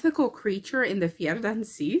a mythical creature in the Fjerdan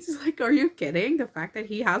Seas? Like, are you kidding? The fact that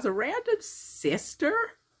he has a random sister?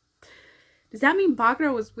 Does that mean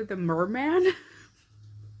Bagra was with a merman?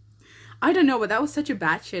 I don't know, but that was such a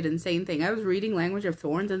batshit insane thing. I was reading Language of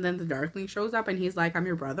Thorns, and then the Darkling shows up, and he's like, I'm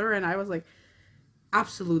your brother, and I was like,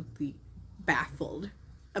 absolutely baffled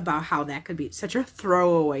about how that could be such a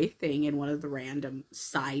throwaway thing in one of the random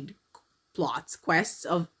side quests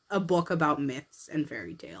of a book about myths and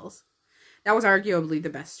fairy tales. That was arguably the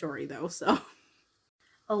best story, though, so.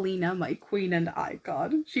 Alina, my queen and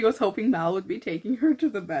icon. She was hoping Mal would be taking her to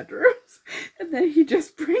the bedrooms. And then he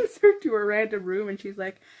just brings her to a random room and she's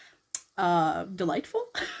like, delightful?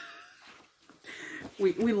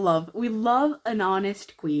 we love an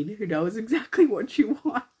honest queen who knows exactly what she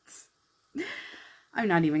wants. I'm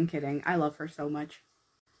not even kidding. I love her so much.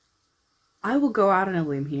 I will go out on a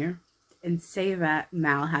limb here and say that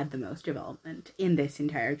Mal had the most development in this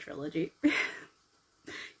entire trilogy.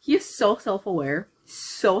 He is so self-aware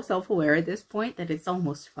at this point that it's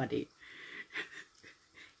almost funny.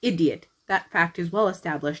 Idiot. That fact is well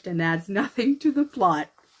established and adds nothing to the plot.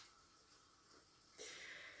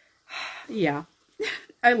 Yeah.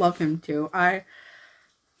 I love him too.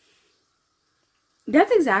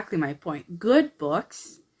 That's exactly my point. Good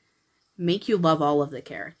books make you love all of the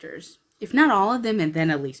characters. If not all of them, and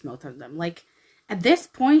then at least most of them. Like, at this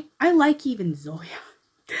point, I like even Zoya.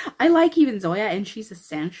 And she's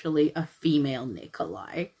essentially a female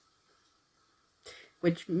Nikolai.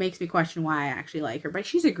 Which makes me question why I actually like her. But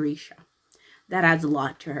she's a Grisha. That adds a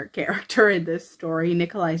lot to her character in this story.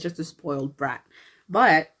 Nikolai is just a spoiled brat.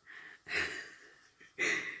 But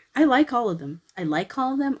I like all of them. I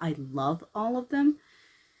love all of them.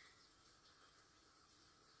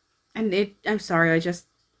 And I'm sorry,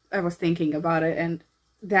 I was thinking about it, and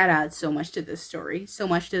that adds so much to this story, so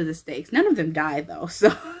much to the stakes. None of them die, though,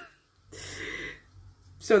 so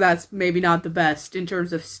that's maybe not the best in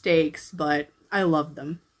terms of stakes, but I love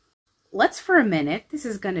them. Let's, for a minute, this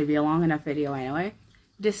is going to be a long enough video anyway,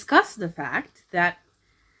 discuss the fact that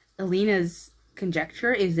Alina's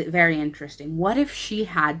conjecture is very interesting. What if she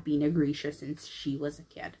had been a Grisha since she was a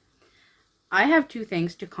kid? I have 2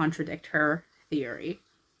 things to contradict her theory.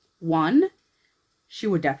 One, she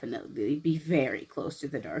would definitely be very close to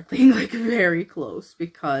the Darkling, like very close,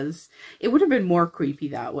 because it would have been more creepy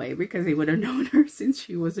that way, because he would have known her since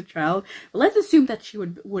she was a child. But let's assume that she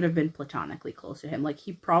would have been platonically close to him. Like,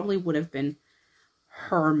 he probably would have been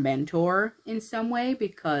her mentor in some way,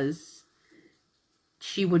 because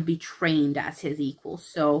she would be trained as his equal.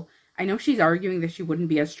 So I know she's arguing that she wouldn't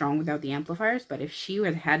be as strong without the amplifiers, but if she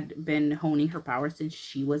had been honing her powers since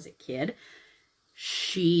she was a kid,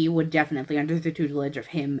 she would definitely, under the tutelage of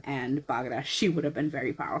him and Bagra, she would have been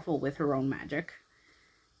very powerful with her own magic.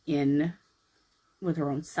 With her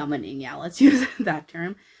own summoning, yeah, let's use that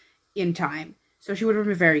term, in time. So she would have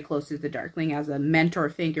been very close to the Darkling as a mentor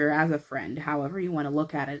figure, as a friend, however you want to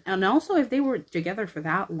look at it. And also, if they were together for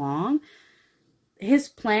that long, his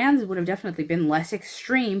plans would have definitely been less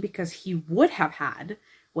extreme, because he would have had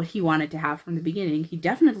what he wanted to have from the beginning. He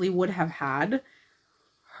definitely would have had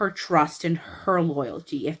her trust and her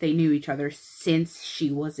loyalty if they knew each other since she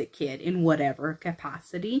was a kid, in whatever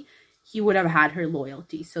capacity. He would have had her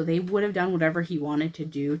loyalty. So they would have done whatever he wanted to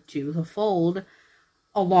do to the fold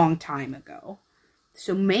a long time ago.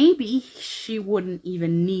 So maybe she wouldn't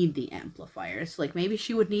even need the amplifiers. Like, maybe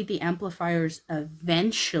she would need the amplifiers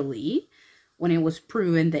eventually, when it was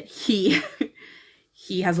proven that he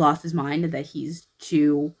he has lost his mind and that he's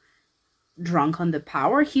too drunk on the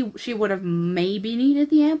power. She would have maybe needed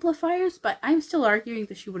the amplifiers, but I'm still arguing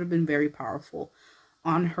that she would have been very powerful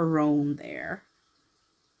on her own there.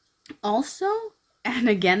 Also, and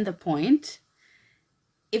again the point,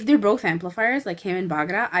 if they're both amplifiers, like him and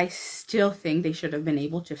Bagra, I still think they should have been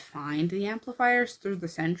able to find the amplifiers through the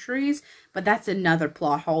centuries, but that's another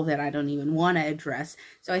plot hole that I don't even want to address.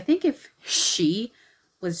 So I think if she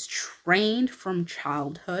was trained from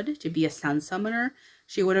childhood to be a sun summoner,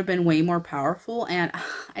 she would have been way more powerful, and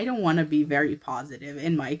I don't want to be very positive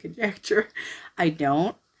in my conjecture. I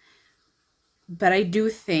don't. But I do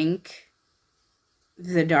think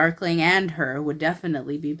the Darkling and her would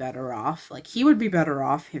definitely be better off. Like, he would be better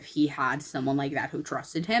off if he had someone like that who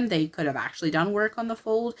trusted him. They could have actually done work on the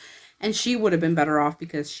fold, and she would have been better off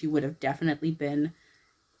because she would have definitely been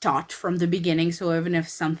taught from the beginning. So even if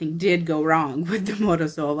something did go wrong with the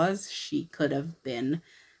Morozovas, she could have been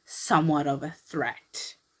somewhat of a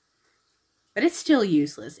threat. But it's still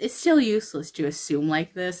useless. It's still useless to assume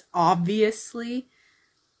like this, obviously,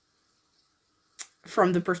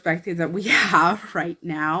 from the perspective that we have right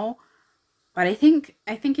now. But I think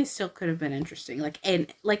it still could have been interesting, like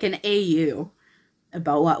an AU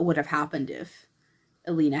about what would have happened if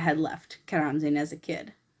Alina had left Karamzin as a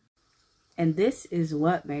kid. And this is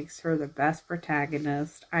what makes her the best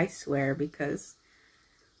protagonist, I swear, because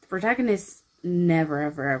the protagonists never,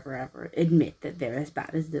 ever, ever, ever admit that they're as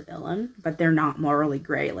bad as the villain, but they're not morally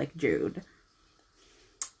gray like Jude.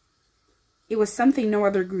 It was something no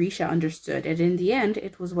other Grisha understood, and in the end,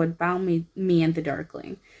 it was what bound me and the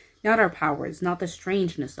Darkling. Not our powers, not the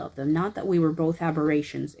strangeness of them, not that we were both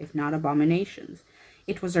aberrations, if not abominations.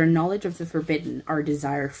 It was our knowledge of the forbidden, our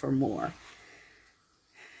desire for more.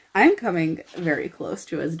 I'm coming very close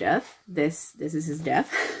to his death. This is his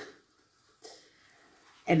death.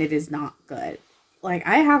 And it is not good. Like,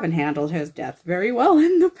 I haven't handled his death very well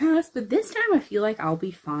in the past, but this time I feel like I'll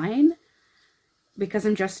be fine. Because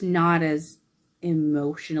I'm just not as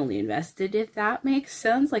emotionally invested, if that makes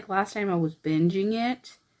sense. Like, last time I was binging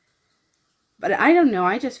it. But I don't know,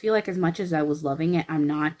 I just feel like as much as I was loving it, I'm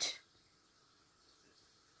not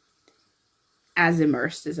as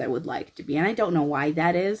immersed as I would like to be. And I don't know why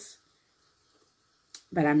that is.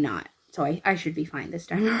 But I'm not. So I should be fine this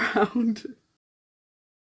time around.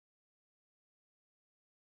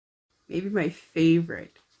 Maybe my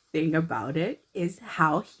favorite thing about it is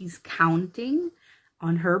how he's counting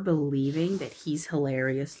on her believing that he's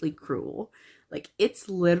hilariously cruel. Like, it's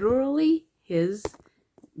literally his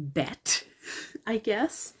bet, I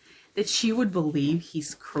guess, that she would believe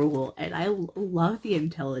he's cruel. And I love the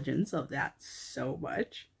intelligence of that so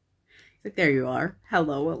much. Like, there you are.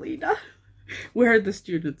 Hello, Alina. Where are the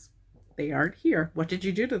students? They aren't here. What did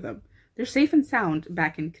you do to them? They're safe and sound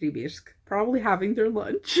back in Kribirsk, probably having their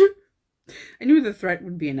lunch. I knew the threat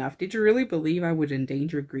would be enough. Did you really believe I would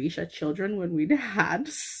endanger Grisha children when we'd had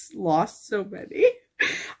lost so many?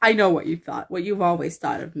 I know what you thought, what you've always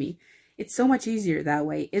thought of me. It's so much easier that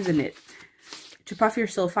way, isn't it? To puff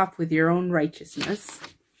yourself up with your own righteousness.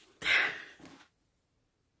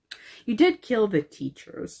 You did kill the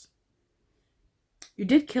teachers. You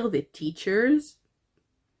did kill the teachers.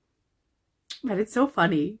 But it's so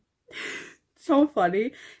funny. So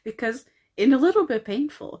funny because... and a little bit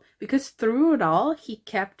painful, because through it all, he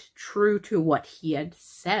kept true to what he had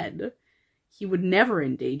said. He would never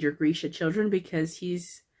endanger Grisha children because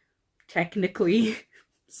he's technically,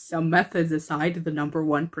 some methods aside, the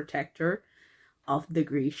 #1 protector of the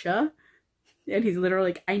Grisha. And he's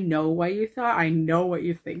literally like, I know what you thought. I know what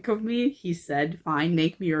you think of me. He said, fine,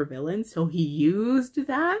 make me your villain. So he used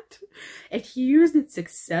that. And he used it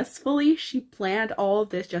successfully. She planned all of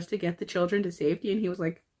this just to get the children to safety. And he was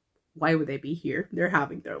like, why would they be here? They're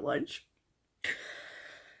having their lunch.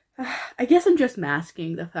 I guess I'm just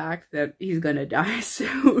masking the fact that he's gonna die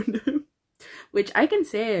soon. Which I can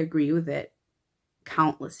say I agree with it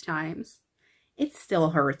countless times. It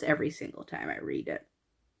still hurts every single time I read it.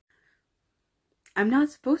 I'm not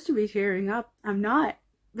supposed to be tearing up. I'm not.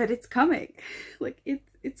 But it's coming. Like,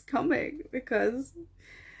 it's coming. Because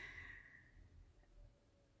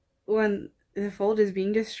when the fold is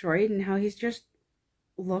being destroyed and how he's just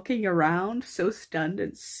looking around so stunned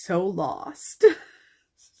and so lost.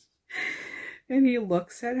 And he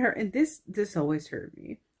looks at her, and this always hurt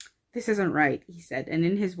me. This isn't right, he said, and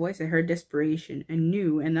in his voice I heard desperation, a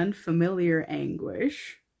new and unfamiliar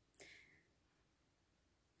anguish.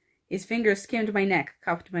 His fingers skimmed my neck,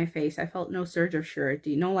 cupped my face. I felt no surge of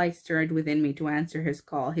surety, no light stirred within me to answer his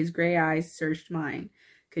call. His gray eyes searched mine,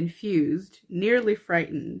 confused, nearly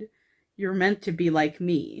frightened. You're meant to be like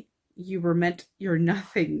me. You're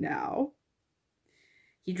nothing now.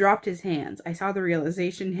 He dropped his hands. I saw the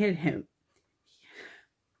realization hit him.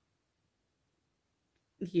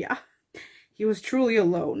 Yeah, he was truly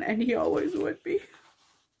alone, and he always would be.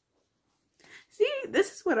 See,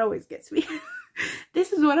 this is what always gets me.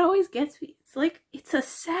 This is what always gets me. It's like, it's a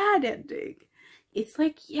sad ending. It's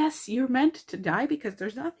like, yes, you're meant to die because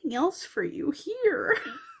there's nothing else for you here.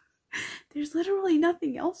 There's literally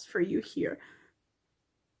nothing else for you here.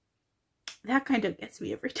 That kind of gets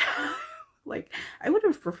me every time. Like, I would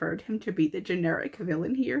have preferred him to be the generic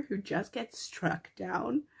villain here who just gets struck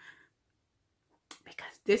down.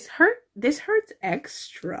 Because this hurts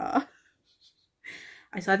extra.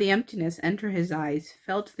 I saw the emptiness enter his eyes,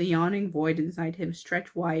 felt the yawning void inside him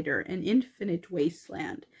stretch wider, an infinite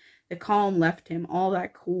wasteland. The calm left him, all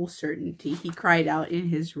that cool certainty. He cried out in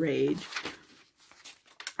his rage.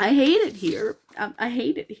 I hate it here. I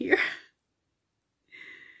hate it here.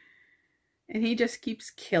 And he just keeps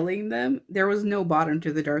killing them. There was no bottom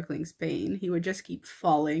to the Darkling's pain. He would just keep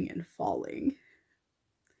falling and falling.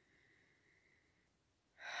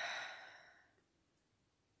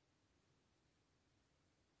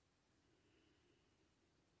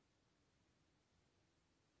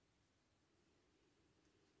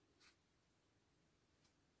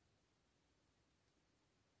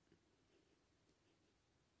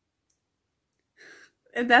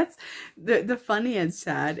 And that's the funny and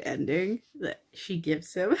sad ending that she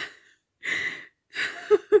gives him.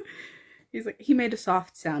 He's like, he made a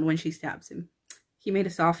soft sound when she stabs him. He made a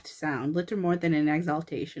soft sound, little more than an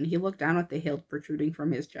exaltation. He looked down at the hilt protruding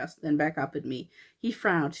from his chest, then back up at me. He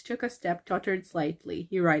frowned, took a step, tottered slightly.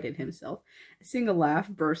 He righted himself. A single laugh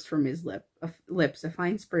burst from his lips. A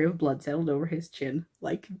fine spray of blood settled over his chin.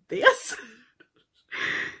 Like this.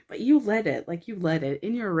 But you let it. Like, you let it.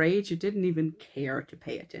 In your rage, you didn't even care to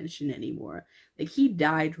pay attention anymore. Like, he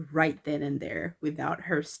died right then and there without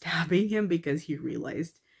her stabbing him because he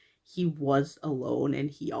realized he was alone and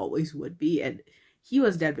he always would be. And he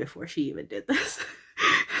was dead before she even did this.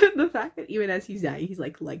 The fact that even as he's dying, he's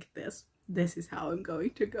like this. This is how I'm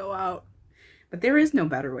going to go out. But there is no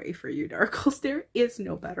better way for you, Darkles. There is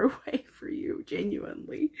no better way for you,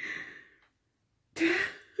 genuinely.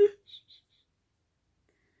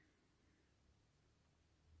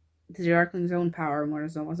 The Darkling's own power,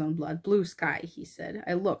 Morozowa's own blood. Blue sky, he said.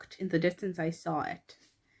 I looked. In the distance I saw it.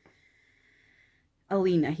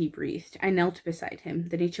 Alina, he breathed. I knelt beside him,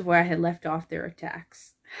 then each of where I had left off their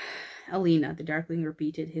attacks. Alina, the Darkling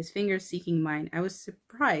repeated, his fingers seeking mine. I was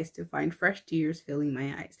surprised to find fresh tears filling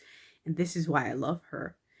my eyes. And this is why I love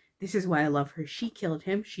her. This is why I love her. She killed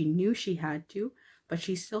him. She knew she had to, but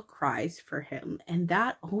she still cries for him. And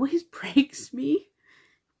that always breaks me.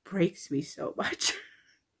 Breaks me so much.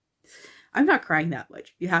 I'm not crying that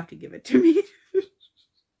much. You have to give it to me.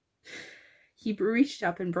 He reached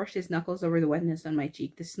up and brushed his knuckles over the wetness on my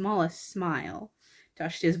cheek. The smallest smile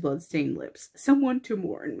touched his blood-stained lips. Someone to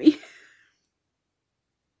mourn me.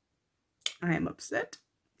 I am upset.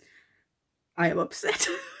 I am upset.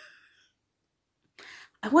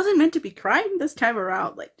 I wasn't meant to be crying this time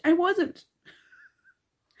around. Like, I wasn't.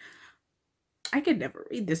 I could never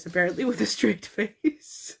read this, apparently, with a straight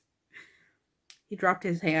face. He dropped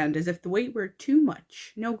his hand as if the weight were too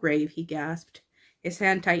much. No grave, he gasped, his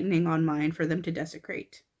hand tightening on mine for them to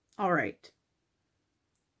desecrate. All right.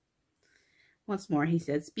 Once more, he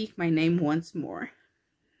said, speak my name once more.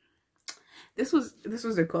 This was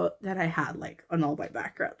a quote that I had, like, on all my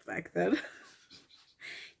backgrounds back then.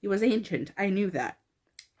 He was ancient, I knew that.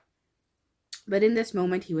 But in this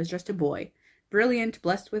moment, he was just a boy. Brilliant,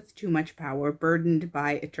 blessed with too much power, burdened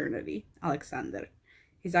by eternity. Alexander.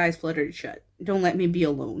 His eyes fluttered shut. Don't let me be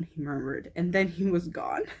alone, he murmured, and then he was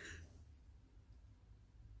gone.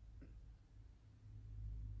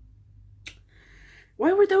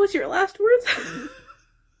 Why were those your last words?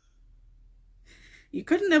 You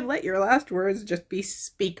couldn't have let your last words just be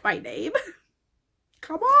speak my name.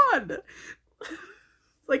 Come on.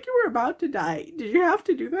 Like you were about to die. Did you have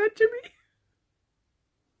to do that to me?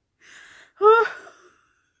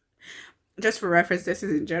 Just for reference, this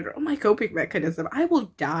is in general my coping mechanism. I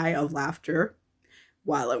will die of laughter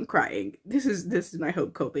while I'm crying. This is my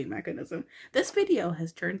coping mechanism. This video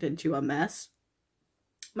has turned into a mess,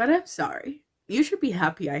 but I'm sorry. You should be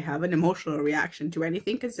happy I have an emotional reaction to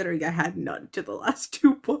anything, considering I had none to the last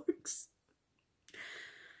two books.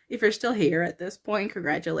 If you're still here at this point,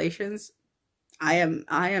 congratulations. I am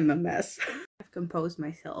a mess. I've composed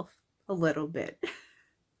myself a little bit.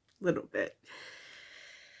 Little bit.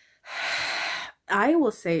 I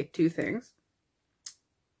will say two things.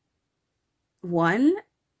 One,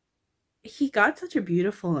 he got such a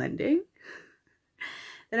beautiful ending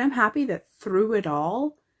that I'm happy that through it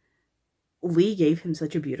all, Lee gave him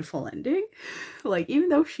such a beautiful ending. Like, even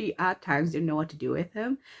though she at times didn't know what to do with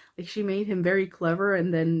him, like, she made him very clever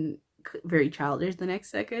and then very childish the next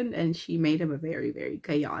second, and she made him a very, very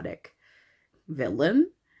chaotic villain.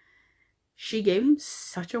 She gave him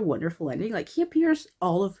such a wonderful ending. Like, he appears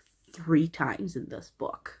all of 3 times in this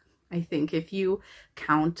book. I think if you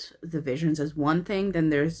count the visions as one thing, then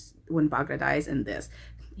there's when Bagda dies and this.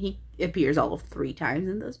 He appears all of 3 times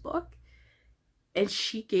in this book. And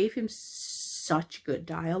she gave him such good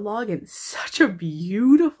dialogue and such a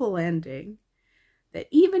beautiful ending that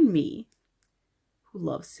even me, who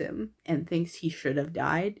loves him and thinks he should have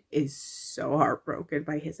died, is so heartbroken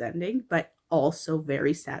by his ending, but also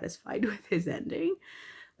very satisfied with his ending.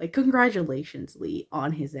 Like, congratulations, Lee,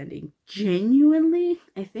 on his ending. Genuinely,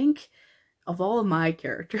 I think of all of my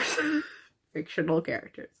characters, fictional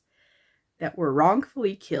characters, that were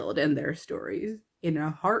wrongfully killed in their stories in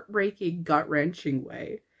a heartbreaking, gut-wrenching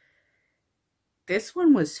way, this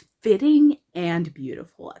one was fitting and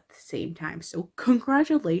beautiful at the same time. So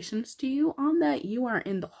congratulations to you on that. You are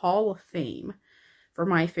in the Hall of Fame for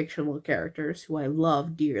my fictional characters who I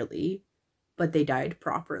love dearly, but they died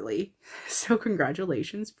properly. So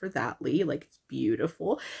congratulations for that, Lee. Like, it's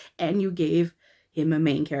beautiful. And you gave him a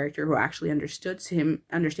main character who actually understands him,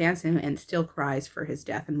 and still cries for his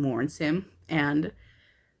death and mourns him, and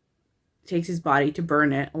takes his body to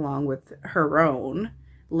burn it along with her own,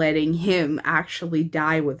 letting him actually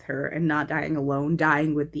die with her, and not dying alone,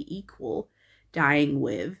 dying with the equal, dying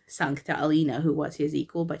with Sancta Alina, who was his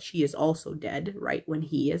equal, but she is also dead right when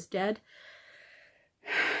he is dead.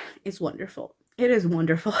 It's wonderful. It is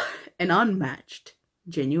wonderful and unmatched,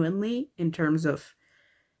 genuinely, in terms of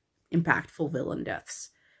impactful villain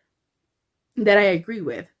deaths that I agree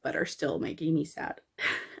with, but are still making me sad.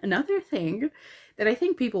 Another thing that I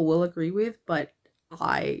think people will agree with, but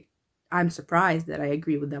I'm surprised that I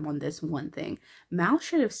agree with them on this one thing. Mal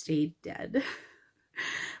should have stayed dead.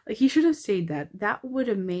 Like, he should have stayed dead. That would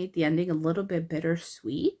have made the ending a little bit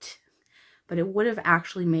bittersweet, but it would have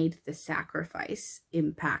actually made the sacrifice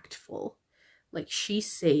impactful. Like, she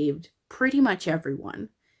saved pretty much everyone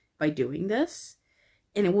by doing this,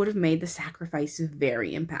 and it would have made the sacrifice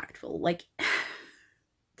very impactful. Like,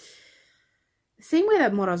 the same way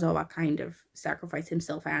that Morozova kind of sacrificed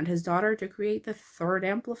himself and his daughter to create the 3rd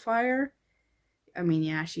amplifier. I mean,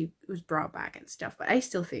 yeah, she was brought back and stuff, but I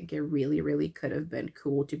still think it really, really could have been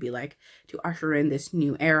cool to be like, to usher in this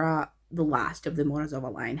new era. The last of the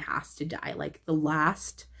Morozova line has to die. Like, the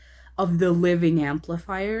last of the living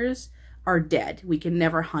amplifiers are dead. We can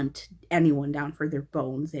never hunt anyone down for their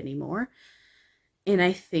bones anymore. And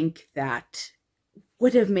I think that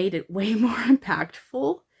would have made it way more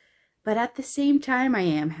impactful. But at the same time, I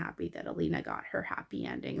am happy that Alina got her happy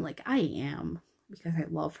ending. Like, I am, because I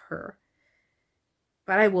love her.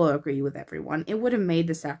 But I will agree with everyone. It would have made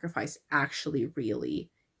the sacrifice actually really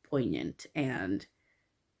poignant and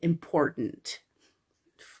important.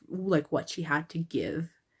 Like, what she had to give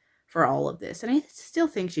for all of this. And I still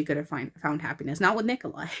think she could have found happiness. Not with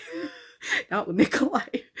Nikolai. Not with Nikolai.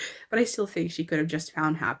 But I still think she could have just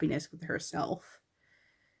found happiness with herself.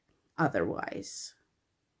 Otherwise,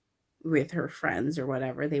 with her friends or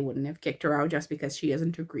whatever, they wouldn't have kicked her out just because she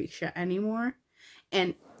isn't a Grisha anymore.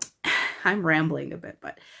 And I'm rambling a bit,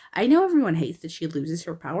 but I know everyone hates that she loses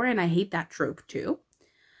her power, and I hate that trope too.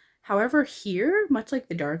 However, here, much like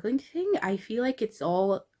the Darkling thing, I feel like it's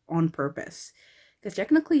all on purpose. Because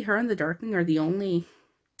technically, her and the Darkling are the only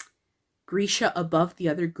Grisha above the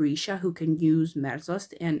other Grisha who can use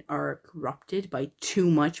Merzost and are corrupted by too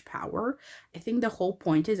much power. I think the whole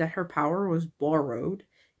point is that her power was borrowed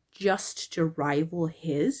just to rival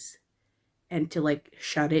his and to, like,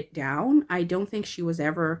 shut it down. I don't think she was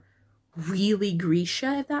ever really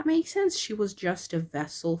Grisha, if that makes sense. She was just a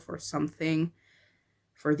vessel for something,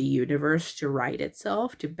 for the universe to right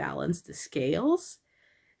itself, to balance the scales.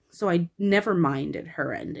 So I never minded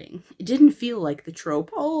her ending. It didn't feel like the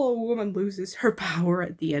trope, oh, a woman loses her power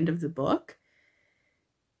at the end of the book.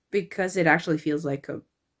 Because it actually feels like a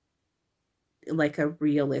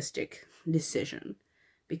realistic decision.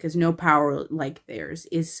 Because no power like theirs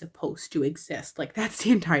is supposed to exist. Like, that's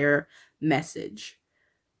the entire message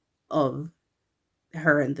of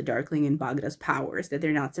her and the Darkling and Bagda's powers. That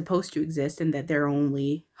they're not supposed to exist and that they're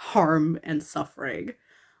only harm and suffering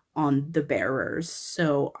on the bearers.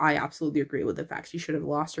 So I absolutely agree with the fact she should have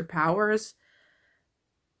lost her powers.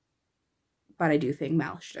 But I do think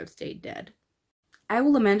Mal should have stayed dead. I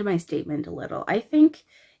will amend my statement a little. I think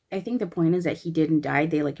the point is that he didn't die.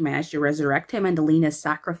 They, like, managed to resurrect him, and Alina's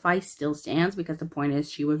sacrifice still stands because the point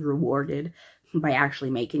is she was rewarded by actually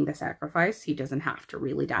making the sacrifice. He doesn't have to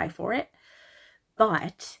really die for it.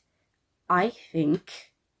 But I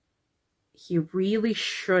think he really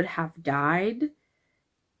should have died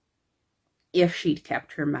if she'd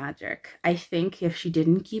kept her magic. I think if she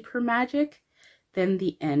didn't keep her magic, then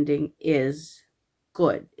the ending is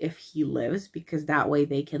good if he lives, because that way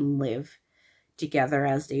they can live together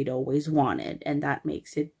as they'd always wanted, and that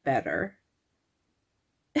makes it better.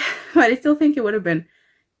 But I still think it would have been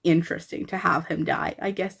interesting to have him die.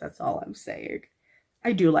 I guess that's all I'm saying.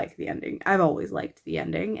 I do like the ending. I've always liked the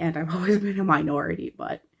ending, and I've always been a minority,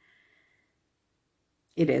 but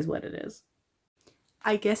it is what it is.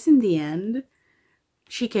 I guess in the end,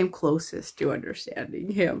 she came closest to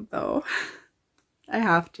understanding him, though. I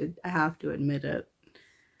have to admit it.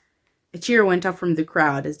 A cheer went up from the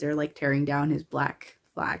crowd as they're like tearing down his black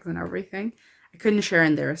flags and everything. I couldn't share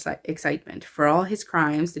in their excitement. For all his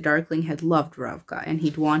crimes, the Darkling had loved Ravka, and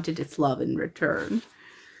he'd wanted its love in return.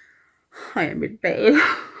 I am in pain.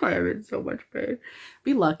 I am in so much pain.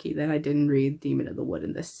 Be lucky that I didn't read Demon of the Wood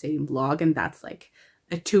in the same vlog, and that's like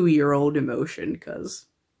a 2-year-old emotion, because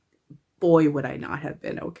boy would I not have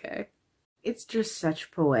been okay. It's just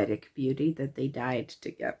such poetic beauty that they died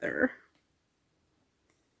together.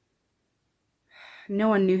 No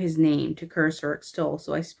one knew his name to curse or extol,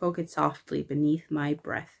 so I spoke it softly beneath my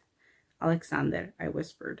breath. Alexander, I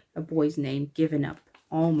whispered, a boy's name given up,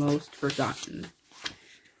 almost forgotten.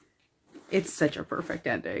 It's such a perfect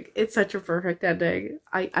ending. It's such a perfect ending.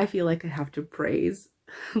 I feel like I have to praise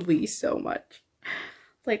Lee so much.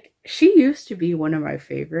 Like, she used to be one of my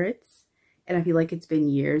favorites, and I feel like it's been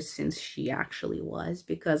years since she actually was,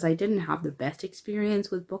 because I didn't have the best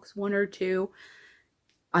experience with books 1 or 2.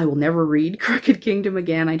 I will never read Crooked Kingdom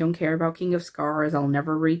again. I don't care about King of Scars. I'll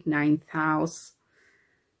never read Ninth House.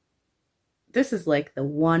 This is like the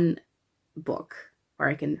one book where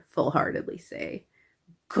I can full-heartedly say,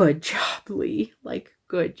 good job, Lee. Like,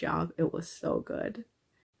 good job. It was so good.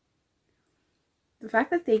 The fact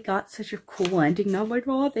that they got such a cool ending, not like,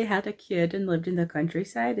 oh, they had a kid and lived in the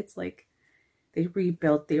countryside. It's like they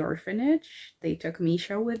rebuilt the orphanage. They took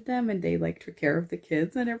Misha with them, and they like took care of the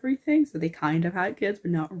kids and everything. So they kind of had kids,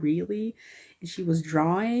 but not really. And she was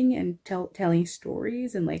drawing and telling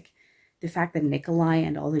stories, and like the fact that Nikolai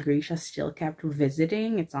and all the Grisha still kept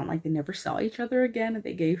visiting. It's not like they never saw each other again, and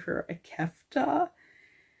they gave her a kefta.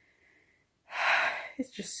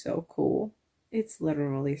 It's just so cool. It's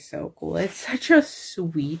literally so cool. It's such a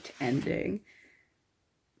sweet ending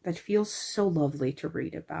that feels so lovely to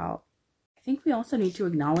read about. I think we also need to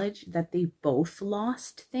acknowledge that they both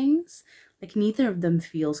lost things. Like, neither of them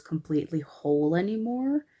feels completely whole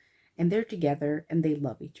anymore. And they're together and they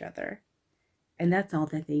love each other. And that's all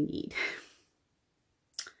that they need.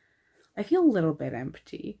 I feel a little bit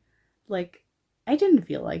empty. Like, I didn't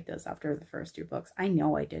feel like this after the first 2 books. I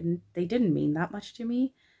know I didn't. They didn't mean that much to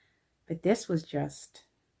me. But this was just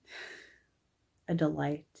a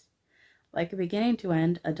delight. Like, beginning to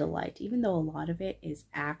end, a delight. Even though a lot of it is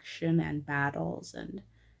action and battles and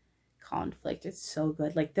conflict. It's so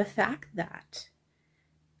good. Like, the fact that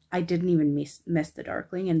I didn't even miss the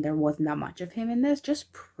Darkling and there wasn't that much of him in this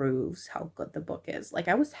just proves how good the book is. Like,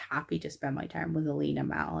 I was happy to spend my time with Alina,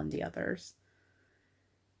 Mal, and the others.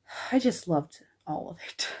 I just loved all of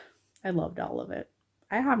it. I loved all of it.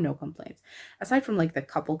 I have no complaints. Aside from like the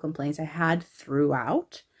couple complaints I had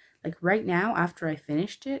throughout, like right now after I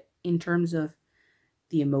finished it, in terms of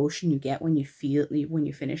the emotion you get when you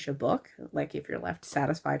finish a book, like if you're left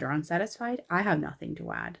satisfied or unsatisfied, I have nothing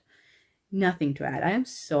to add. Nothing to add. I am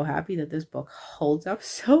so happy that this book holds up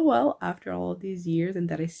so well after all of these years and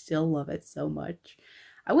that I still love it so much.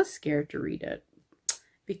 I was scared to read it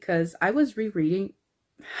because I was rereading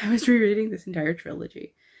this entire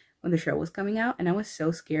trilogy when the show was coming out, and I was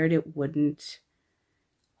so scared it wouldn't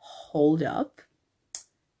hold up,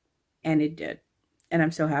 and it did. And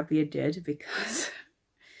I'm so happy it did, because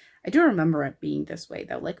I do remember it being this way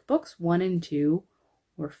though. Like, books 1 and 2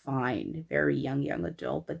 were fine, very young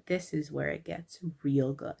adult, but this is where it gets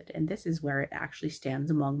real good, and this is where it actually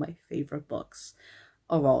stands among my favorite books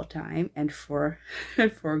of all time, and for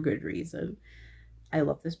a good reason. I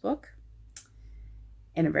love this book.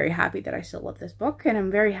 And I'm very happy that I still love this book. And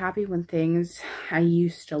I'm very happy when things I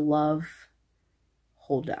used to love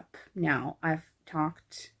hold up. Now, I've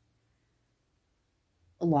talked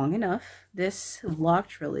long enough. This vlog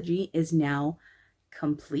trilogy is now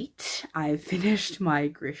complete. I've finished my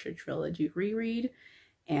Grisha trilogy reread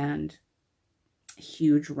and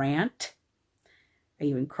huge rant. I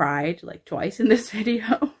even cried like twice in this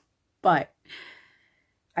video. But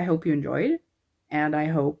I hope you enjoyed. And I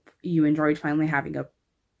hope you enjoyed finally having a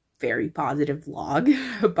very positive vlog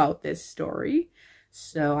about this story.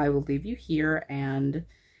 So I will leave you here and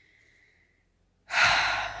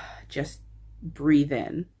just breathe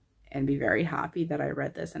in and be very happy that I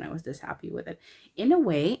read this and I was this happy with it. In a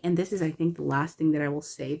way, and this is, I think, the last thing that I will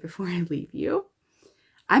say before I leave you,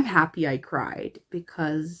 I'm happy I cried,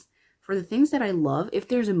 because for the things that I love, if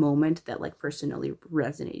there's a moment that like personally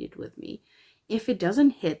resonated with me, if it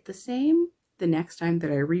doesn't hit the same the next time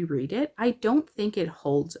that I reread it, I don't think it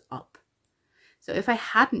holds up. So if I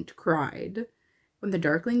hadn't cried when the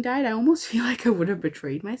Darkling died, I almost feel like I would have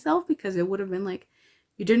betrayed myself, because it would have been like,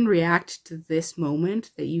 you didn't react to this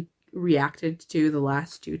moment that you reacted to the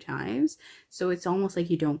last 2 times. So it's almost like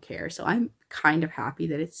you don't care. So I'm kind of happy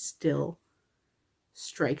that it still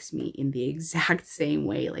strikes me in the exact same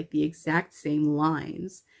way, like the exact same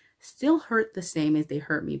lines still hurt the same as they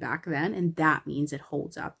hurt me back then. And that means it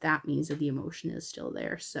holds up. That means that the emotion is still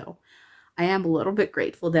there. So I am a little bit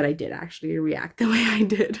grateful that I did actually react the way I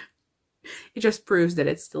did. It just proves that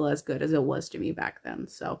it's still as good as it was to me back then.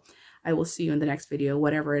 So I will see you in the next video,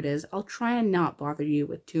 whatever it is. I'll try and not bother you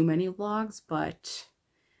with too many vlogs, but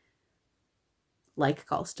like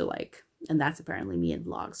calls to like. And that's apparently me in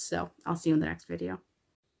vlogs. So I'll see you in the next video.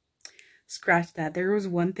 Scratch that. There was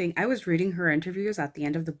one thing. I was reading her interviews at the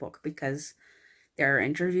end of the book because there are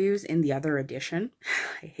interviews in the other edition.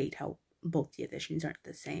 I hate how both the editions aren't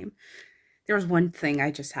the same. There was one thing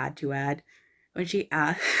I just had to add. When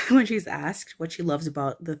she's asked what she loves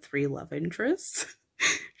about the 3 love interests,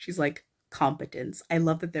 she's like, competence. I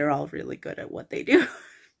love that they're all really good at what they do.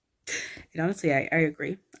 And honestly, I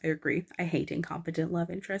agree. I hate incompetent love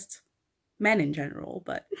interests. Men in general,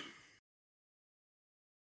 but